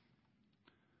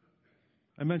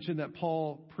 I mentioned that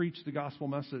Paul preached the gospel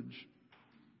message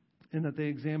and that they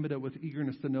examined it with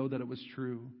eagerness to know that it was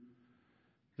true.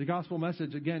 The gospel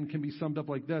message, again, can be summed up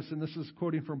like this, and this is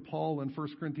quoting from Paul in 1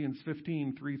 Corinthians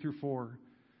 15, 3-4.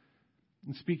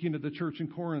 And speaking to the church in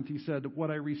Corinth, he said,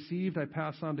 "What I received I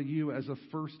pass on to you as of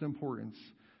first importance,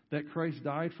 that Christ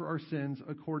died for our sins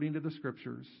according to the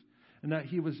Scriptures, and that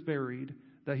he was buried,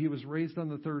 that he was raised on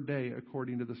the third day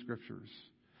according to the Scriptures."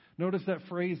 Notice that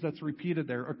phrase that's repeated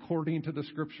there, according to the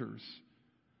Scriptures.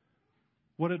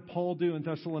 What did Paul do in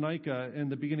Thessalonica in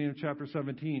the beginning of chapter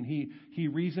 17? He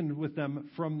reasoned with them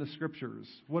from the Scriptures.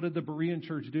 What did the Berean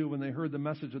church do when they heard the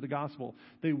message of the gospel?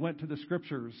 They went to the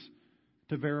Scriptures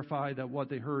to verify that what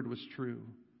they heard was true.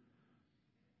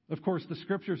 Of course, the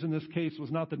Scriptures in this case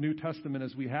was not the New Testament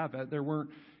as we have it. There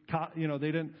weren't,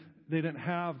 they didn't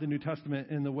have the New Testament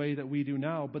in the way that we do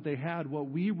now, but they had what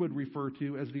we would refer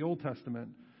to as the Old Testament,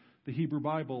 the Hebrew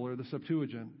Bible or the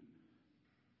Septuagint.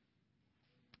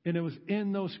 And it was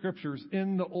in those scriptures,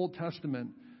 in the Old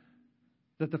Testament,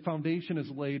 that the foundation is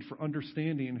laid for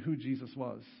understanding who Jesus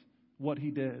was, what he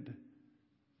did.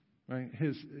 Right?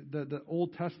 The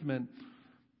Old Testament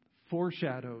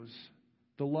foreshadows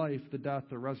the life, the death,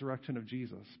 the resurrection of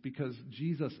Jesus, because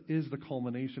Jesus is the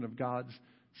culmination of God's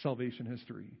salvation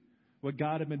history. What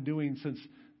God had been doing since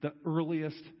the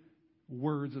earliest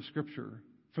words of Scripture,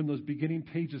 from those beginning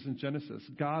pages in Genesis,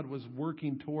 God was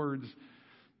working towards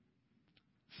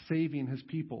saving his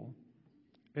people.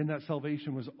 And that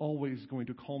salvation was always going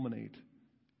to culminate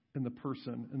in the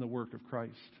person and the work of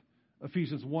Christ.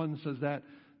 Ephesians 1 says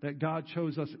that God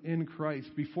chose us in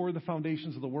Christ before the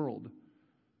foundations of the world.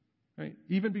 Right?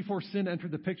 Even before sin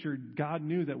entered the picture, God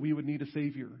knew that we would need a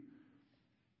Savior.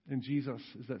 And Jesus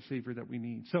is that Savior that we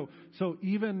need. So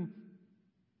even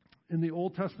in the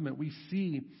Old Testament, we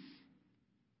see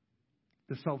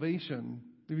the salvation.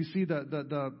 We see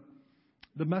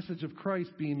the message of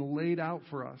Christ being laid out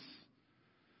for us.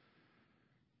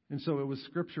 And so it was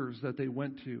scriptures that they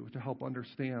went to help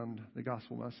understand the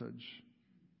gospel message.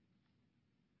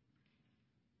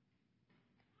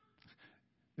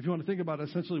 If you want to think about it,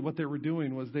 essentially what they were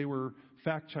doing was they were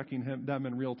fact-checking them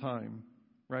in real time,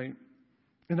 right?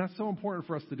 And that's so important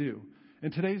for us to do.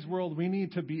 In today's world, we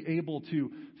need to be able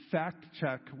to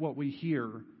fact-check what we hear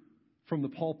from the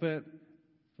pulpit,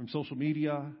 from social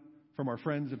media, from our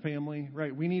friends and family,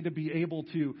 right? We need to be able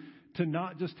to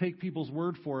not just take people's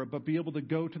word for it, but be able to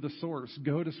go to the source,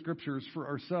 go to scriptures for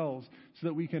ourselves so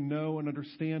that we can know and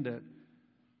understand it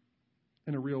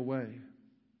in a real way.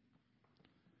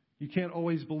 You can't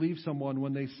always believe someone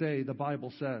when they say the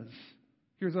Bible says.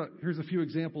 Here's a few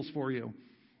examples for you.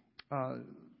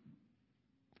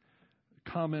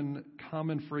 Common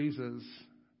phrases.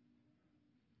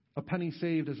 A penny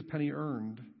saved is a penny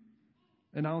earned.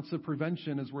 An ounce of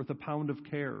prevention is worth a pound of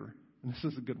care. And this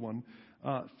is a good one.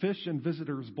 Fish and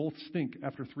visitors both stink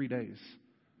after 3 days,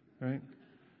 right?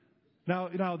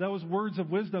 Now, those words of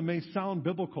wisdom may sound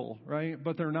biblical, right?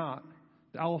 But they're not.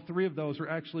 All three of those are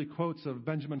actually quotes of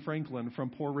Benjamin Franklin from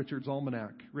Poor Richard's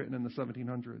Almanac, written in the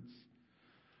 1700s.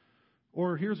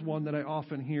 Or here's one that I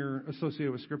often hear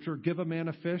associated with Scripture. Give a man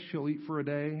a fish, he'll eat for a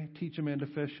day. Teach a man to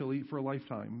fish, he'll eat for a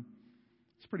lifetime.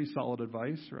 It's pretty solid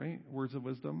advice, right? Words of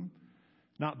wisdom.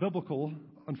 Not biblical,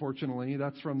 unfortunately.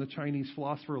 That's from the Chinese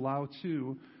philosopher Lao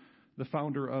Tzu, the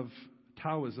founder of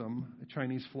Taoism, a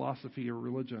Chinese philosophy or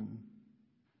religion.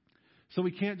 So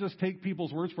we can't just take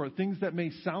people's words for it. Things that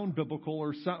may sound biblical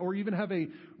or even have a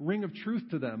ring of truth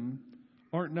to them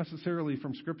aren't necessarily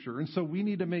from Scripture. And so we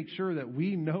need to make sure that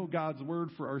we know God's Word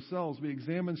for ourselves. We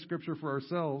examine Scripture for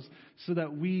ourselves so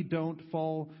that we don't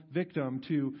fall victim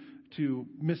to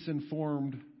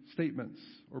misinformed statements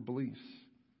or beliefs.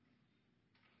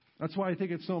 That's why I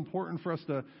think it's so important for us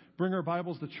to bring our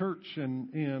Bibles to church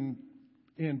and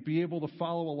be able to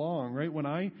follow along, right? When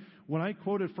I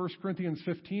quoted 1 Corinthians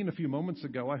 15 a few moments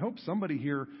ago, I hope somebody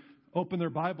here opened their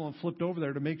Bible and flipped over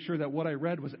there to make sure that what I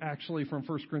read was actually from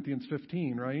 1 Corinthians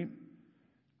 15, right?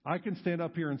 I can stand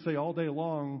up here and say all day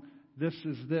long, this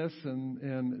is this,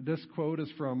 and this quote is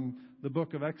from the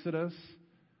book of Exodus.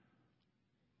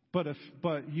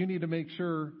 But you need to make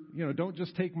sure, don't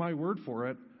just take my word for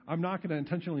it. I'm not going to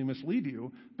intentionally mislead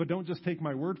you, but don't just take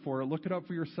my word for it. Look it up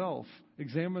for yourself.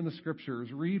 Examine the Scriptures.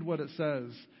 Read what it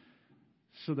says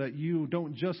so that you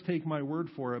don't just take my word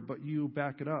for it, but you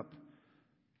back it up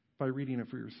by reading it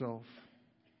for yourself.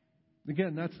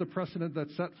 Again, that's the precedent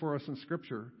that's set for us in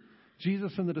Scripture.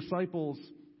 Jesus and the disciples,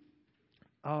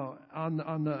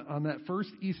 on that first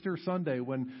Easter Sunday,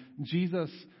 when Jesus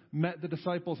met the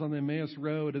disciples on the Emmaus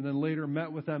Road and then later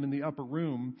met with them in the upper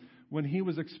room, when he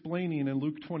was explaining in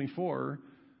Luke 24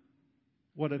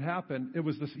 what had happened,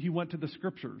 he went to the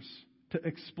Scriptures to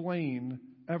explain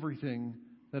everything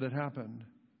that had happened.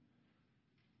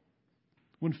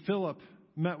 When Philip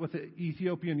met with the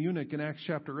Ethiopian eunuch in Acts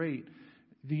chapter 8,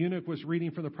 the eunuch was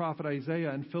reading from the prophet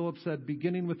Isaiah, and Philip said,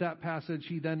 beginning with that passage,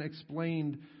 he then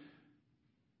explained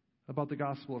about the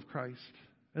gospel of Christ.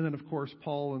 And then, of course,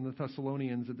 Paul and the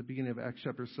Thessalonians at the beginning of Acts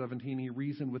chapter 17, he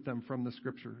reasoned with them from the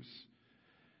Scriptures.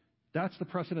 That's the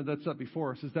precedent that's up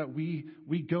before us, is that we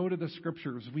go to the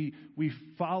Scriptures. We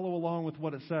follow along with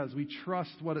what it says. We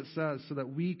trust what it says so that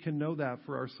we can know that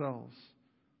for ourselves.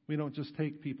 We don't just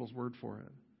take people's word for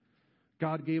it.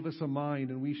 God gave us a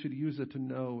mind, and we should use it to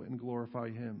know and glorify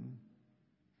Him.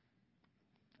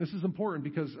 This is important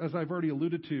because, as I've already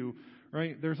alluded to,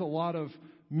 right, there's a lot of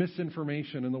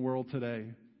misinformation in the world today,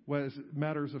 whether it's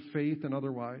matters of faith and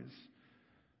otherwise.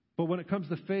 But when it comes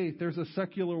to faith, there's a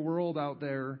secular world out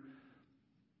there,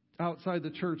 outside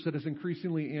the church, that is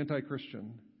increasingly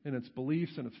anti-Christian in its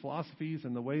beliefs and its philosophies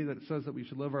and the way that it says that we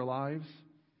should live our lives.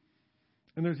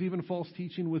 And there's even false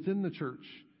teaching within the church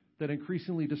that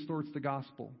increasingly distorts the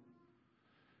gospel.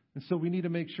 And so we need to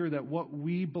make sure that what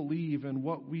we believe and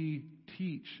what we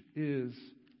teach is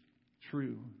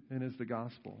true and is the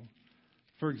gospel.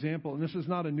 For example, and this is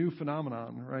not a new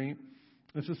phenomenon, right?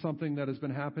 This is something that has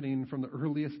been happening from the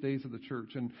earliest days of the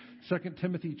church. In 2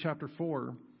 Timothy chapter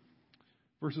 4,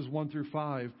 verses 1 through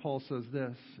 5, Paul says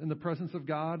this: in the presence of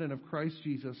God and of Christ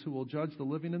Jesus, who will judge the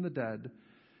living and the dead,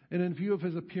 and in view of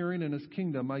His appearing in His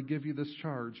kingdom, I give you this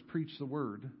charge: preach the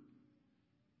word.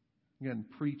 Again,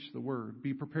 preach the word.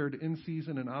 Be prepared in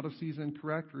season and out of season,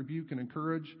 correct, rebuke, and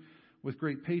encourage with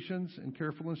great patience and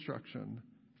careful instruction.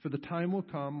 For the time will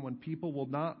come when people will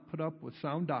not put up with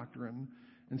sound doctrine.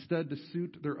 Instead, to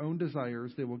suit their own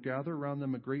desires, they will gather around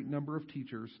them a great number of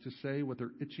teachers to say what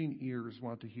their itching ears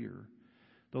want to hear.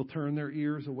 They'll turn their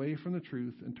ears away from the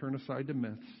truth and turn aside to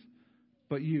myths.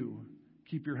 But you,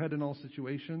 keep your head in all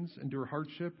situations, endure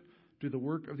hardship, do the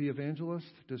work of the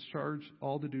evangelist, discharge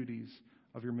all the duties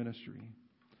of your ministry.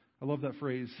 I love that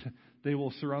phrase. They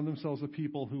will surround themselves with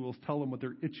people who will tell them what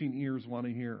their itching ears want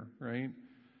to hear, right?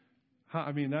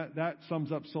 I mean, that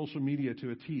sums up social media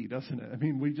to a T, doesn't it? I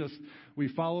mean, we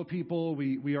follow people,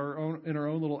 we are in our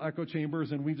own little echo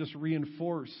chambers, and we just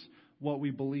reinforce what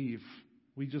we believe.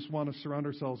 We just want to surround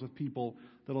ourselves with people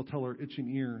that will tell our itching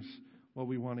ears what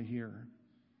we want to hear.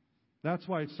 That's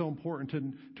why it's so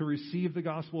important to receive the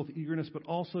gospel with eagerness, but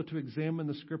also to examine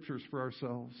the Scriptures for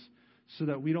ourselves so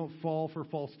that we don't fall for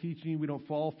false teaching, we don't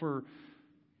fall for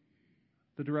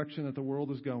the direction that the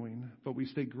world is going, but we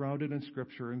stay grounded in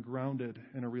Scripture and grounded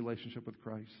in a relationship with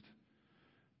Christ.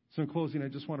 So in closing, I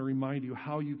just want to remind you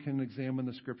how you can examine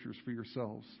the Scriptures for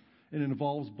yourselves. It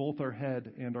involves both our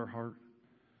head and our heart.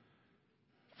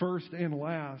 First and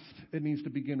last, it needs to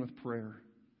begin with prayer.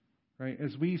 right?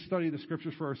 As we study the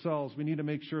Scriptures for ourselves, we need to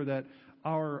make sure that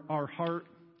our heart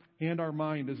and our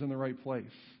mind is in the right place,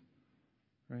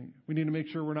 right? We need to make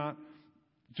sure we're not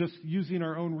just using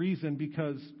our own reason,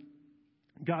 because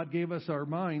God gave us our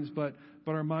minds, but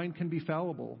our mind can be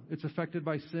fallible. It's affected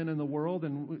by sin in the world,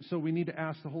 and so we need to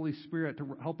ask the Holy Spirit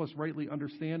to help us rightly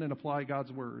understand and apply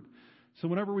God's Word. So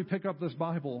whenever we pick up this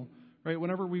Bible, right,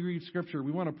 whenever we read Scripture,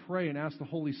 we want to pray and ask the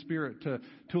Holy Spirit to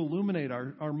illuminate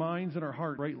our minds and our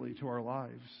heart rightly to our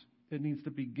lives. It needs to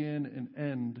begin and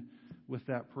end with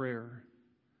that prayer.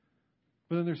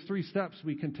 But then there's 3 steps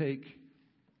we can take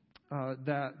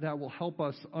that will help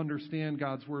us understand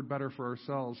God's Word better for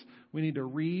ourselves. We need to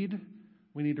read,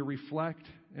 we need to reflect,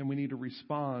 and we need to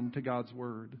respond to God's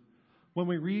Word. When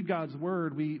we read God's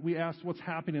Word, we ask what's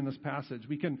happening in this passage.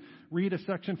 We can read a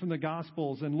section from the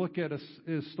Gospels and look at a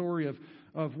story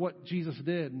of what Jesus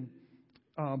did.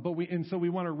 So we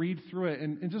want to read through it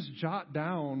and just jot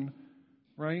down,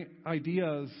 right,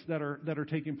 ideas that are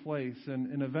taking place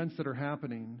and events that are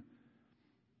happening.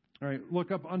 All right, look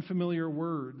up unfamiliar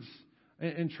words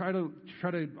and try to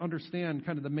understand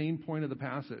kind of the main point of the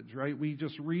passage, right? We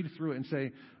just read through it and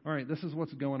say, all right, this is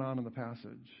what's going on in the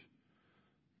passage.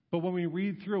 But when we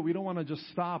read through it, we don't want to just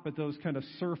stop at those kind of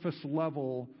surface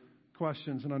level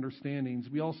questions and understandings.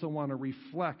 We also want to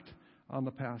reflect on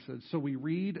the passage. So we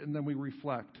read and then we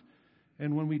reflect.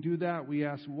 And when we do that, we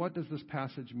ask, what does this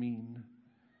passage mean?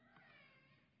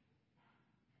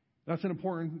 That's an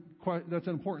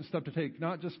important step to take,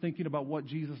 not just thinking about what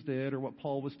Jesus did or what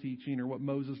Paul was teaching or what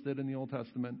Moses did in the Old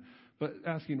Testament, but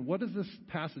asking, what does this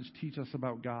passage teach us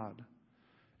about God?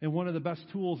 And one of the best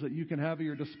tools that you can have at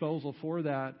your disposal for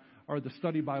that are the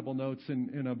study Bible notes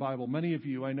in a Bible. Many of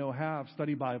you, I know, have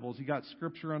study Bibles. You got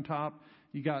Scripture on top,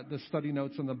 you got the study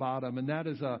notes on the bottom, and that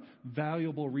is a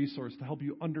valuable resource to help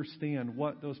you understand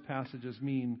what those passages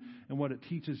mean and what it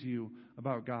teaches you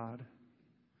about God.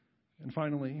 And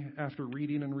finally, after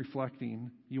reading and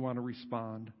reflecting, you want to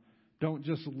respond. Don't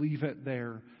just leave it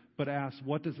there, but ask,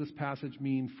 what does this passage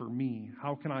mean for me?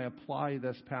 How can I apply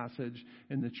this passage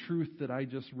and the truth that I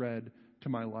just read to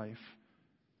my life?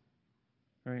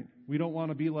 Right? We don't want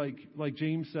to be like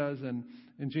James says in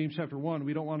James chapter 1,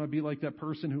 we don't want to be like that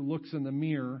person who looks in the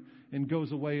mirror and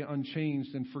goes away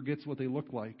unchanged and forgets what they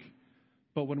look like.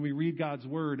 But when we read God's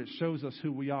Word, it shows us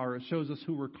who we are. It shows us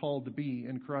who we're called to be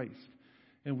in Christ.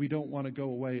 And we don't want to go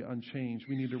away unchanged.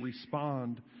 We need to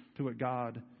respond to what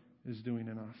God is doing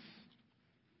in us.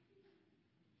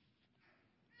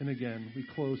 And again, we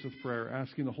close with prayer,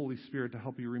 asking the Holy Spirit to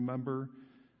help you remember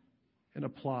and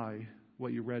apply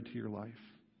what you read to your life.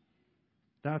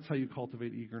 That's how you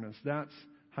cultivate eagerness. That's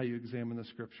how you examine the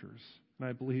Scriptures. And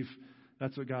I believe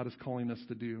that's what God is calling us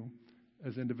to do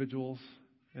as individuals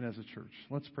and as a church.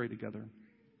 Let's pray together.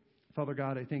 Father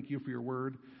God, I thank you for your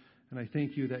word. And I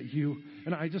thank you that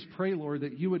and I just pray, Lord,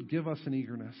 that you would give us an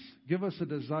eagerness. Give us a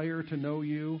desire to know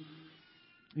you,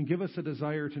 and give us a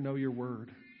desire to know your word.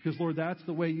 Because, Lord, that's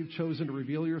the way you've chosen to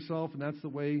reveal yourself, and that's the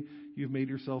way you've made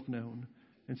yourself known.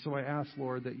 And so I ask,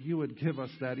 Lord, that you would give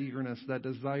us that eagerness, that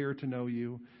desire to know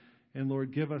you. And,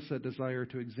 Lord, give us that desire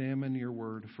to examine your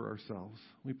word for ourselves.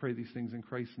 We pray these things in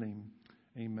Christ's name.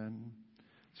 Amen.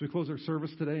 So we close our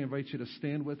service today. I invite you to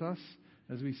stand with us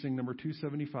as we sing number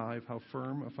 275, How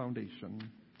Firm a Foundation.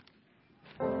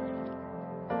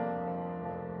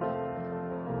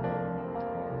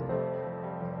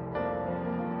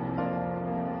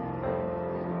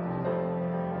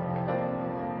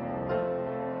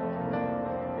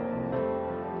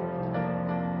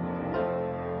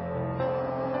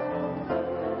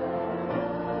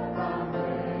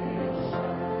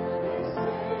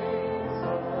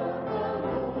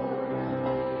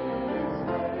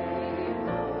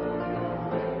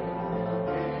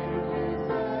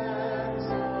 Is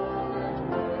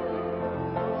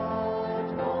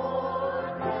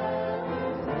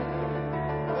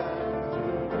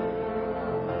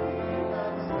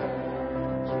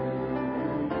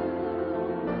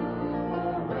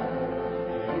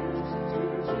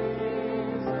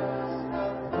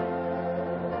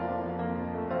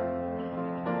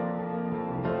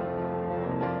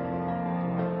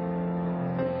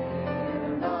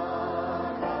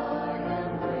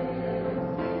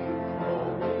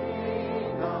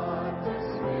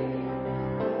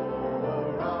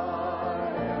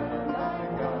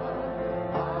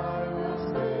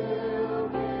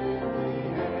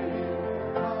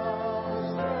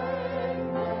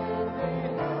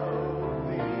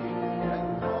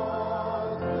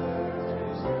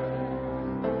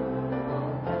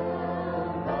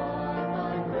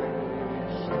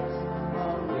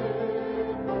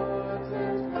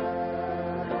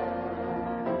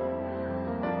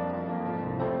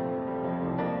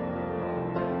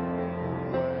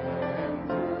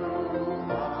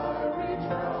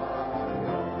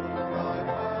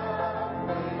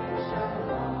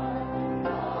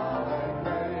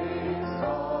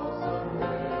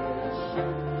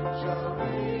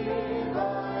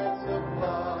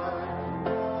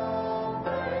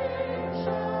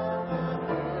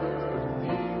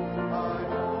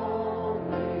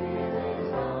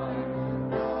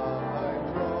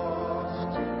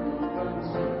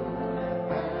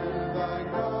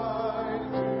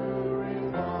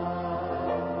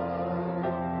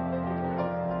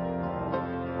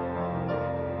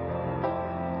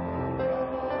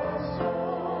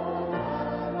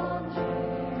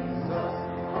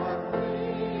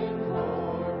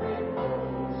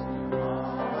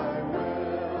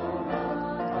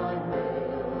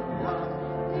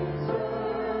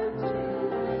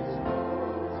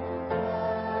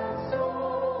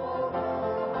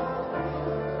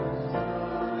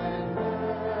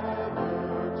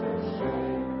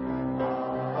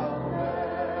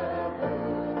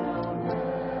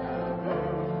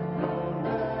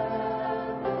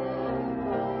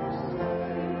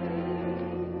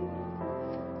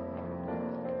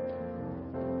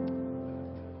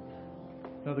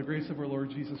Now the grace of our Lord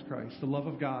Jesus Christ, the love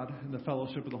of God, and the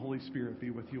fellowship of the Holy Spirit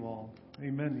be with you all.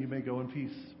 Amen. You may go in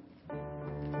peace.